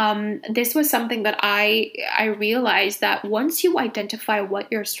 This was something that I realized that once you identify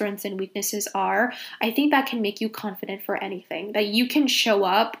what your strengths and weaknesses are, I think that can make you confident for anything. That you can show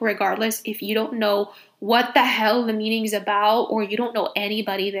up regardless if you don't know what the hell the meeting's about or you don't know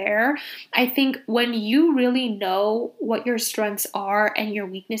anybody there. I think when you really know what your strengths are and your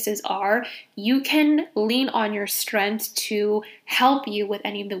weaknesses are, you can lean on your strengths to help you with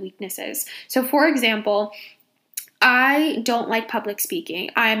any of the weaknesses. So for example, I don't like public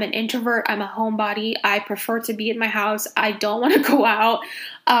speaking. I'm an introvert. I'm a homebody. I prefer to be in my house. I don't want to go out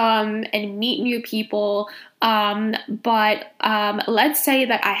and meet new people. But let's say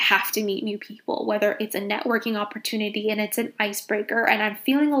that I have to meet new people, whether it's a networking opportunity and it's an icebreaker, and I'm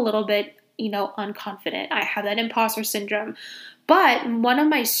feeling a little bit, unconfident. I have that imposter syndrome. But one of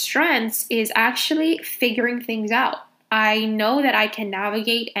my strengths is actually figuring things out. I know that I can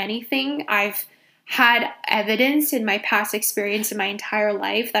navigate anything. I've had evidence in my past experience in my entire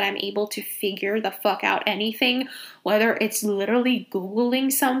life that I'm able to figure the fuck out anything, whether it's literally Googling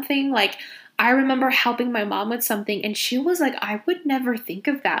something. Like, I remember helping my mom with something and she was like, I would never think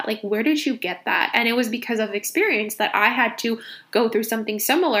of that. Like, where did you get that? And it was because of experience that I had to go through something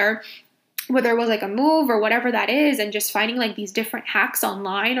similar, whether it was like a move or whatever that is, and just finding like these different hacks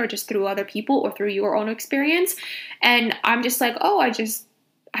online or just through other people or through your own experience. And I'm just like, oh,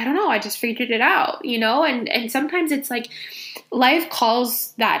 I don't know, I just figured it out, and sometimes it's like life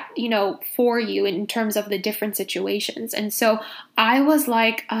calls that, for you in terms of the different situations. And so I was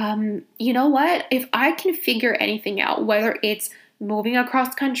like, you know what, if I can figure anything out, whether it's moving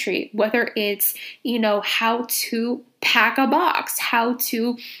across country, whether it's, how to pack a box, how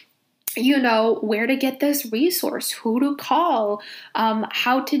to where to get this resource, who to call,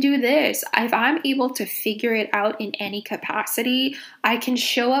 how to do this. If I'm able to figure it out in any capacity, I can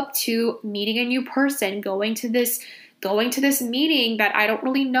show up to meeting a new person, going to this meeting that I don't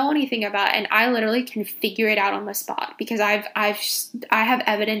really know anything about, and I literally can figure it out on the spot because I have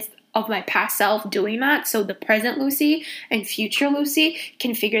evidence of my past self doing that. So the present Lucy and future Lucy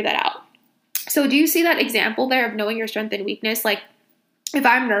can figure that out. So do you see that example there of knowing your strength and weakness? Like, if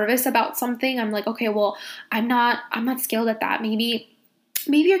I'm nervous about something, I'm like, okay, well, I'm not skilled at that. Maybe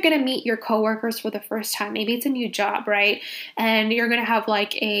you're going to meet your coworkers for the first time. Maybe it's a new job, right? And you're going to have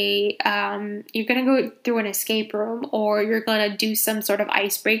like you're going to go through an escape room, or you're going to do some sort of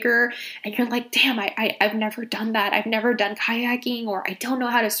icebreaker. And you're like, damn, I've never done that. I've never done kayaking, or I don't know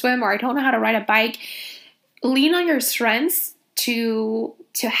how to swim, or I don't know how to ride a bike. Lean on your strengths to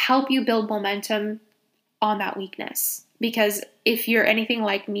help you build momentum on that weakness. Because if you're anything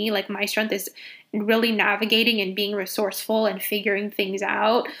like me, like my strength is really navigating and being resourceful and figuring things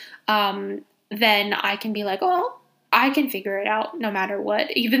out, then I can be like, oh, I can figure it out no matter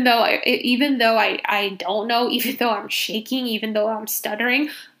what. Even though I don't know, even though I'm shaking, even though I'm stuttering,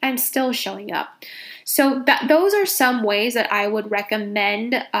 I'm still showing up. So those are some ways that I would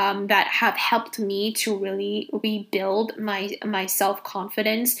recommend that have helped me to really rebuild my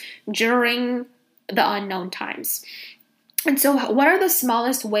self-confidence during the unknown times. And so what are the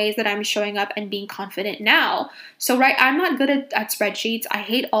smallest ways that I'm showing up and being confident now? So, right, I'm not good at spreadsheets. I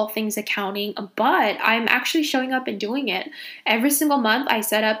hate all things accounting, but I'm actually showing up and doing it. Every single month, I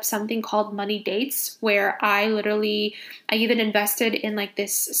set up something called money dates where I even invested in like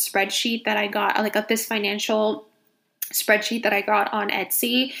this spreadsheet that I got, like this financial spreadsheet that I got on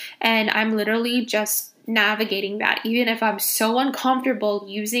Etsy. And I'm literally just navigating that, even if I'm so uncomfortable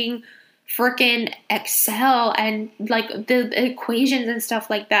using freaking Excel and like the equations and stuff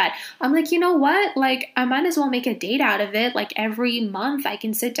like that. I'm like, you know what? Like, I might as well make a date out of it. Like, every month I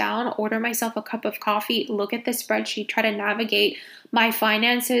can sit down, order myself a cup of coffee, look at the spreadsheet, try to navigate my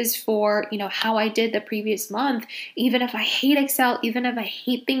finances for, how I did the previous month. Even if I hate Excel, even if I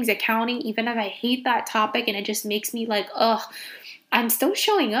hate things accounting, even if I hate that topic and it just makes me like, ugh, I'm still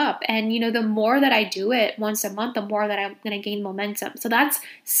showing up. And, the more that I do it once a month, the more that I'm going to gain momentum. So that's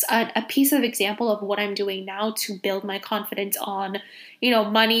a piece of example of what I'm doing now to build my confidence on,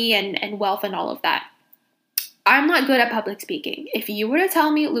 money and wealth and all of that. I'm not good at public speaking. If you were to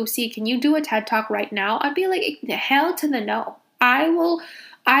tell me, Lucy, can you do a TED Talk right now? I'd be like, hell to the no. I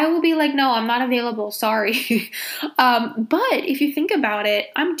will be like, no, I'm not available. Sorry. But if you think about it,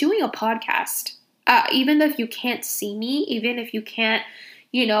 I'm doing a podcast. Even if you can't see me, even if you can't,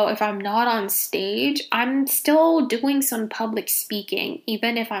 if I'm not on stage, I'm still doing some public speaking,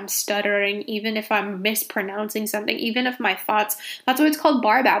 even if I'm stuttering, even if I'm mispronouncing something, even if my thoughts, that's why it's called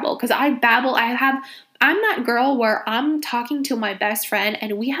bar babble, because I babble, I'm that girl where I'm talking to my best friend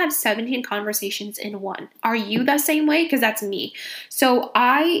and we have 17 conversations in one. Are you the same way? Because that's me. So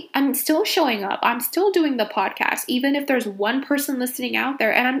I'm still showing up. I'm still doing the podcast, even if there's one person listening out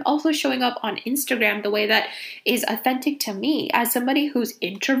there. And I'm also showing up on Instagram the way that is authentic to me. As somebody who's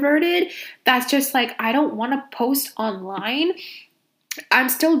introverted, that's just like, I don't want to post online. I'm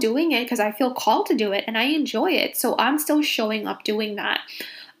still doing it because I feel called to do it and I enjoy it. So I'm still showing up doing that.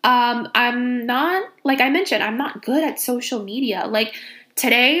 I'm not, like I mentioned, I'm not good at social media. Like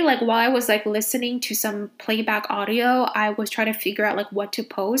today, like while I was like listening to some playback audio, I was trying to figure out like what to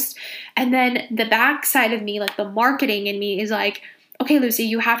post. And then the backside of me, like the marketing in me is like, okay, Lucy,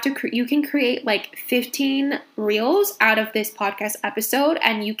 you can create like 15 reels out of this podcast episode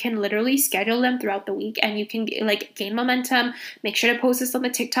and you can literally schedule them throughout the week and you can like gain momentum, make sure to post this on the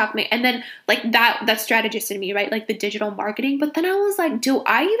TikTok, and then like that strategist in me, right? Like the digital marketing. But then I was like, do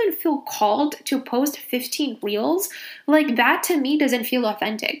I even feel called to post 15 reels? Like that to me doesn't feel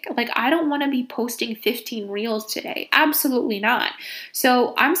authentic. Like I don't want to be posting 15 reels today. Absolutely not.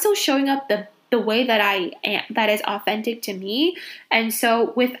 So I'm still showing up the way that I am, that is authentic to me. And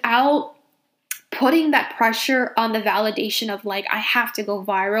so without putting that pressure on the validation of like, I have to go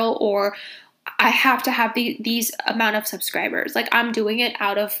viral or I have to have these amount of subscribers, like I'm doing it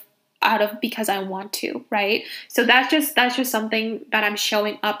out of because I want to, right? So that's just something that I'm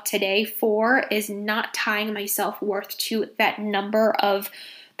showing up today for, is not tying my self-worth to that number of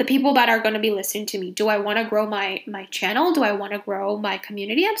the people that are going to be listening to me. Do I want to grow my channel? Do I want to grow my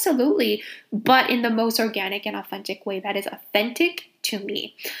community? Absolutely. But in the most organic and authentic way that is authentic to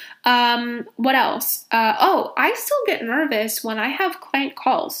me. What else? I still get nervous when I have client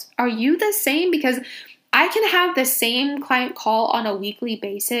calls. Are you the same? Because I can have the same client call on a weekly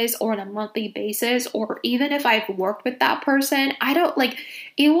basis or on a monthly basis, or even if I've worked with that person,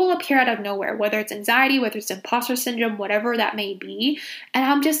 it will appear out of nowhere, whether it's anxiety, whether it's imposter syndrome, whatever that may be. And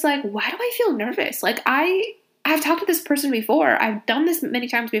I'm just like, why do I feel nervous? Like I've talked to this person before. I've done this many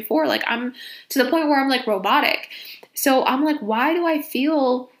times before. Like I'm to the point where I'm like robotic. So I'm like, why do I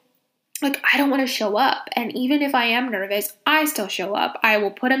feel like I don't want to show up? And even if I am nervous, I still show up. I will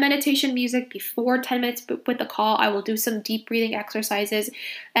put a meditation music before 10 minutes with the call. I will do some deep breathing exercises.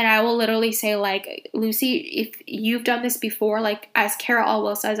 And I will literally say like, Lucy, if you've done this before, like as Kara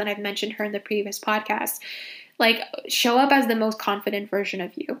Alwell says, and I've mentioned her in the previous podcast, like show up as the most confident version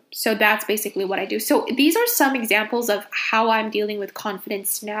of you. So that's basically what I do. So these are some examples of how I'm dealing with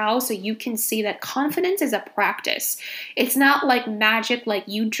confidence now. So you can see that confidence is a practice. It's not like magic, like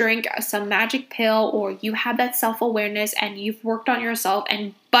you drink some magic pill or you have that self-awareness and you've worked on yourself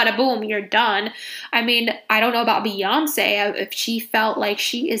and bada boom, you're done. I mean, I don't know about Beyonce. If she felt like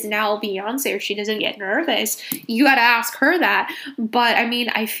she is now Beyonce or she doesn't get nervous, you got to ask her that. But I mean,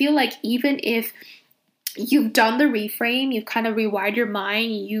 I feel like even if you've done the reframe, you've kind of rewired your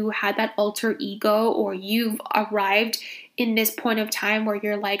mind, you had that alter ego, or you've arrived in this point of time where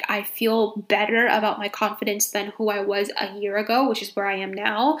you're like, I feel better about my confidence than who I was a year ago, which is where I am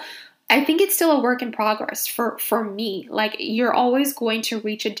now. I think it's still a work in progress for me. Like, you're always going to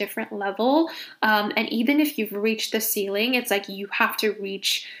reach a different level. And even if you've reached the ceiling, it's like you have to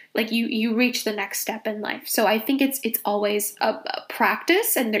reach, like you reach the next step in life. So I think it's always a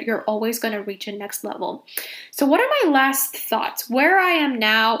practice, and that you're always going to reach a next level. So what are my last thoughts? Where I am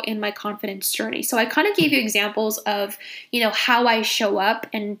now in my confidence journey. So I kind of gave you examples of, how I show up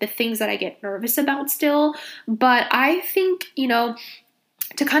and the things that I get nervous about still. But I think,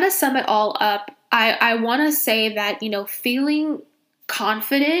 to kind of sum it all up, I want to say that, feeling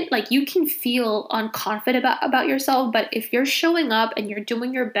confident, like you can feel unconfident about yourself, but if you're showing up and you're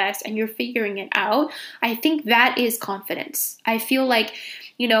doing your best and you're figuring it out, I think that is confidence. I feel like,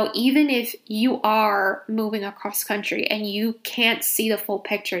 even if you are moving across country and you can't see the full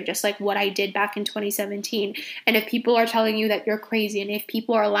picture, just like what I did back in 2017, and if people are telling you that you're crazy, and if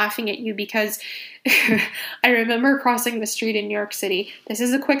people are laughing at you because I remember crossing the street in New York City. This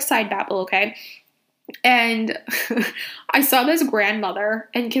is a quick side babble, okay? And I saw this grandmother,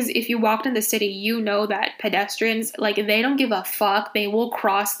 and because if you walked in the city, you know that pedestrians, like, they don't give a fuck. They will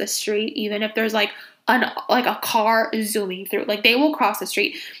cross the street even if there's like a car zooming through. Like, they will cross the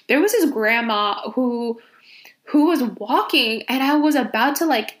street. There was this grandma who was walking, and I was about to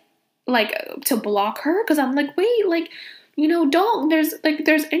like to block her because I'm like, wait, like, don't,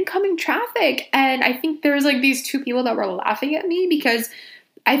 there's incoming traffic. And I think there's like these two people that were laughing at me because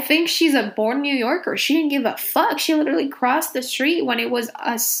I think she's a born New Yorker. She didn't give a fuck. She literally crossed the street when it was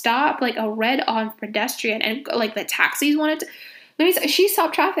a stop, like a red on pedestrian, and like the taxis wanted to. She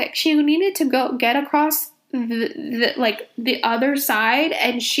stopped traffic. She needed to go get across the other side,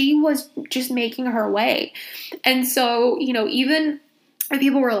 and she was just making her way. And so, even if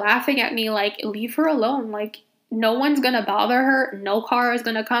people were laughing at me, like, leave her alone. Like, no one's gonna bother her. No car is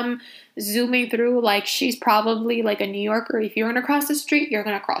gonna come zooming through. Like, she's probably like a New Yorker. If you're gonna cross the street, you're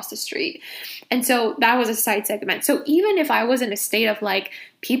gonna cross the street. And so that was a side segment. So even if I was in a state of like,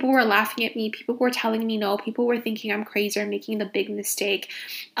 people were laughing at me, people were telling me no, people were thinking I'm crazy or making the big mistake,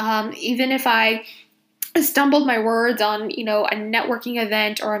 even if I stumbled my words on, a networking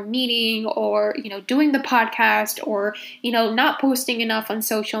event or a meeting, or, doing the podcast, or, not posting enough on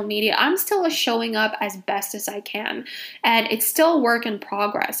social media, I'm still showing up as best as I can. And it's still work in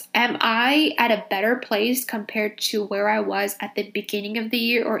progress. Am I at a better place compared to where I was at the beginning of the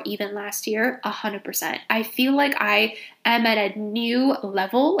year or even last year? 100%. I feel like I am at a new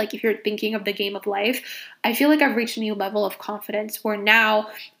level. Like, if you're thinking of the game of life, I feel like I've reached a new level of confidence where now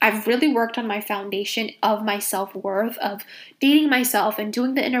I've really worked on my foundation of my self-worth, of dating myself and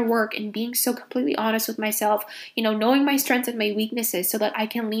doing the inner work and being so completely honest with myself, knowing my strengths and my weaknesses so that I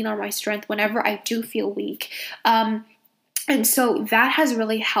can lean on my strength whenever I do feel weak. And so that has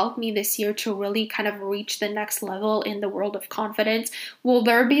really helped me this year to really kind of reach the next level in the world of confidence. Will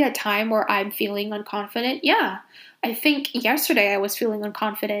there be a time where I'm feeling unconfident? Yeah. I think yesterday I was feeling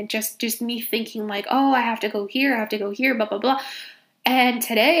unconfident, just me thinking like, oh, I have to go here, blah, blah, blah. And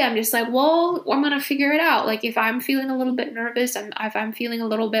today I'm just like, well, I'm going to figure it out. Like, if I'm feeling a little bit nervous, if I'm feeling a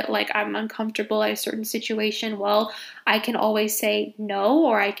little bit like I'm uncomfortable at a certain situation, well, I can always say no,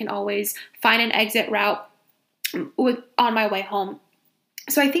 or I can always find an exit route on my way home.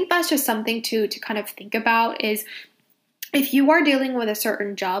 So I think that's just something to kind of think about, is if you are dealing with a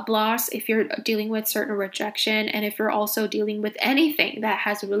certain job loss, if you're dealing with certain rejection, and if you're also dealing with anything that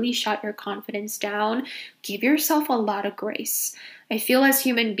has really shut your confidence down, give yourself a lot of grace. I feel as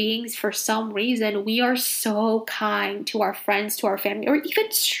human beings, for some reason, we are so kind to our friends, to our family, or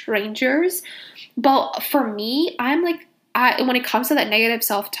even strangers. But for me, I'm like, when it comes to that negative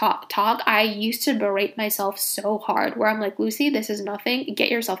self-talk, I used to berate myself so hard, where I'm like, Lucy, this is nothing.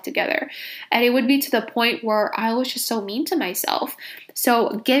 Get yourself together. And it would be to the point where I was just so mean to myself.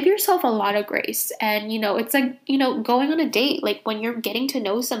 So give yourself a lot of grace. And, it's like, going on a date, like when you're getting to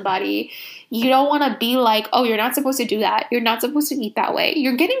know somebody, you don't want to be like, oh, you're not supposed to do that. You're not supposed to eat that way.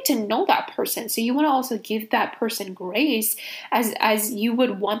 You're getting to know that person. So you want to also give that person grace as you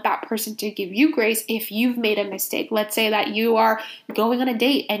would want that person to give you grace if you've made a mistake. Let's say that you are going on a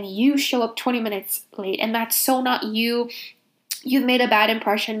date and you show up 20 minutes late, and that's so not you. You've made a bad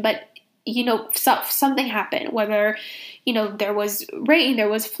impression, but something happened, whether, there was rain, there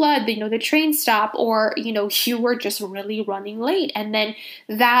was flood, the train stopped, or, you were just really running late. And then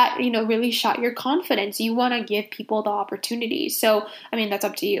that, really shot your confidence. You want to give people the opportunity. So, I mean, that's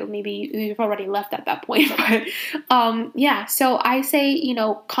up to you. Maybe you've already left at that point, but, yeah. So I say,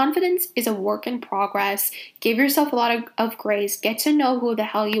 confidence is a work in progress. Give yourself a lot of grace, get to know who the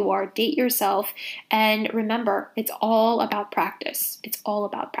hell you are, date yourself. And remember, it's all about practice. It's all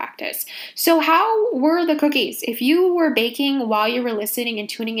about practice. So how were the cookies? If you were baking while you were listening and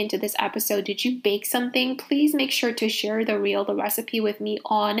tuning into this episode, did you bake something? Please make sure to share the recipe with me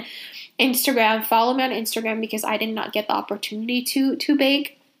on Instagram. Follow me on Instagram because I did not get the opportunity to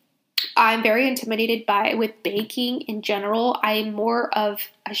bake. I'm very intimidated with baking in general. I'm more of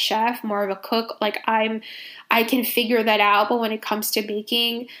a chef, more of a cook. I can figure that out, but when it comes to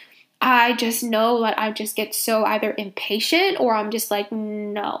baking, I just know that I just get so either impatient or I'm just like,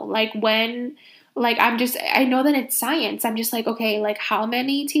 no. I know that it's science. I'm just like, okay, how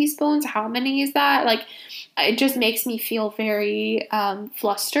many teaspoons? How many is that? It just makes me feel very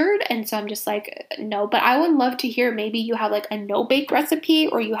flustered. And so I'm just like, no. But I would love to hear, maybe you have a no-bake recipe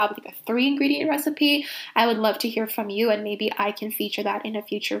or you have a 3-ingredient recipe. I would love to hear from you, and maybe I can feature that in a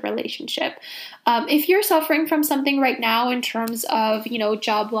future relationship. If you're suffering from something right now in terms of,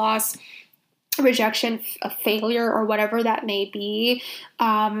 job loss, rejection, a failure, or whatever that may be,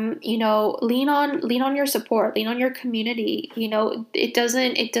 lean on your support, lean on your community. It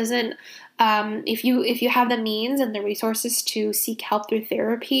doesn't if you have the means and the resources to seek help through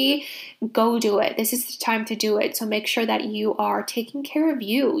therapy, go do it. This is the time to do it. So make sure that you are taking care of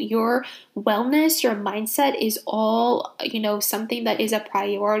you. Your wellness, your mindset is all, something that is a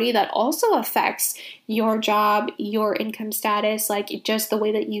priority that also affects your job, your income status, just the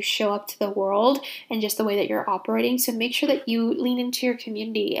way that you show up to the world and just the way that you're operating. So make sure that you lean into your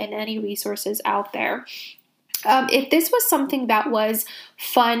community and any resources out there. If this was something that was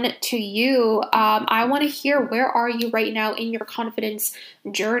fun to you, I want to hear, where are you right now in your confidence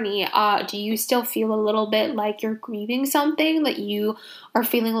journey? Do you still feel a little bit like you're grieving something, that you are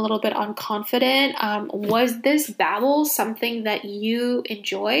feeling a little bit unconfident? Was this babble something that you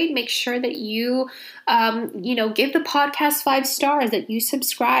enjoyed? Make sure that you, give the podcast 5 stars, that you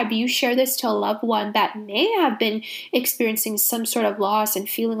subscribe, you share this to a loved one that may have been experiencing some sort of loss and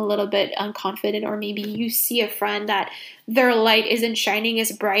feeling a little bit unconfident, or maybe you see a friend that their light isn't shining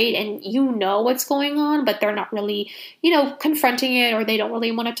as bright and what's going on, but they're not really, confronting it, or they don't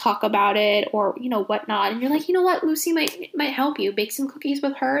really want to talk about it, or, whatnot. And you're like, what, Lucy might help you. Bake some cookies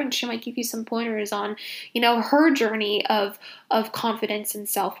with her and she might give you some pointers on, her journey of confidence and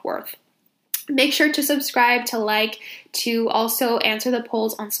self-worth. Make sure to subscribe, to also answer the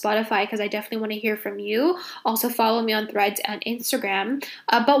polls on Spotify, because I definitely want to hear from you. Also follow me on Threads and Instagram.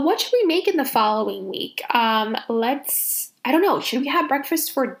 But what should we make in the following week? I don't know. Should we have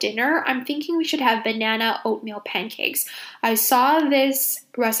breakfast for dinner? I'm thinking we should have banana oatmeal pancakes. I saw this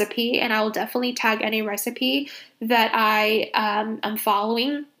recipe, and I will definitely tag any recipe that I am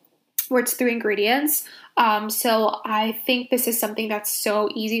following where it's 3 ingredients. So I think this is something that's so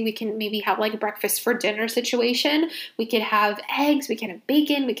easy. We can maybe have a breakfast for dinner situation. We could have eggs, we can have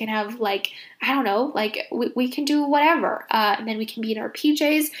bacon, we can have I don't know, we can do whatever. And then we can be in our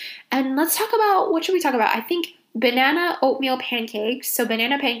PJs. And let's talk about, what should we talk about? I think banana oatmeal pancakes. So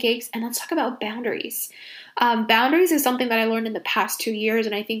banana pancakes, and let's talk about boundaries. Boundaries is something that I learned in the past 2 years,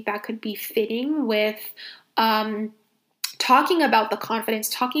 and I think that could be fitting with talking about the confidence,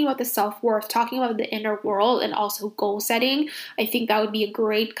 talking about the self-worth, talking about the inner world, and also goal setting. I think that would be a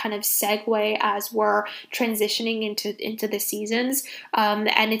great kind of segue as we're transitioning into the seasons.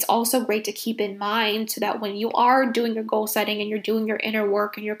 And it's also great to keep in mind, so that when you are doing your goal setting and you're doing your inner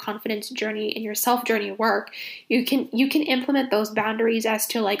work and your confidence journey and your self journey work, you can implement those boundaries as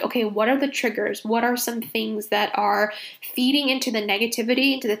to okay, what are the triggers? What are some things that are feeding into the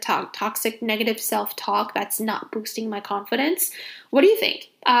negativity, into the toxic negative self-talk that's not boosting my confidence? What do you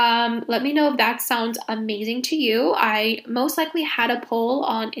think? Let me know if that sounds amazing to you. I most likely had a poll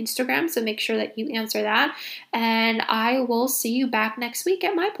on Instagram, so make sure that you answer that. And I will see you back next week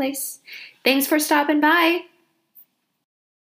at my place. Thanks for stopping by.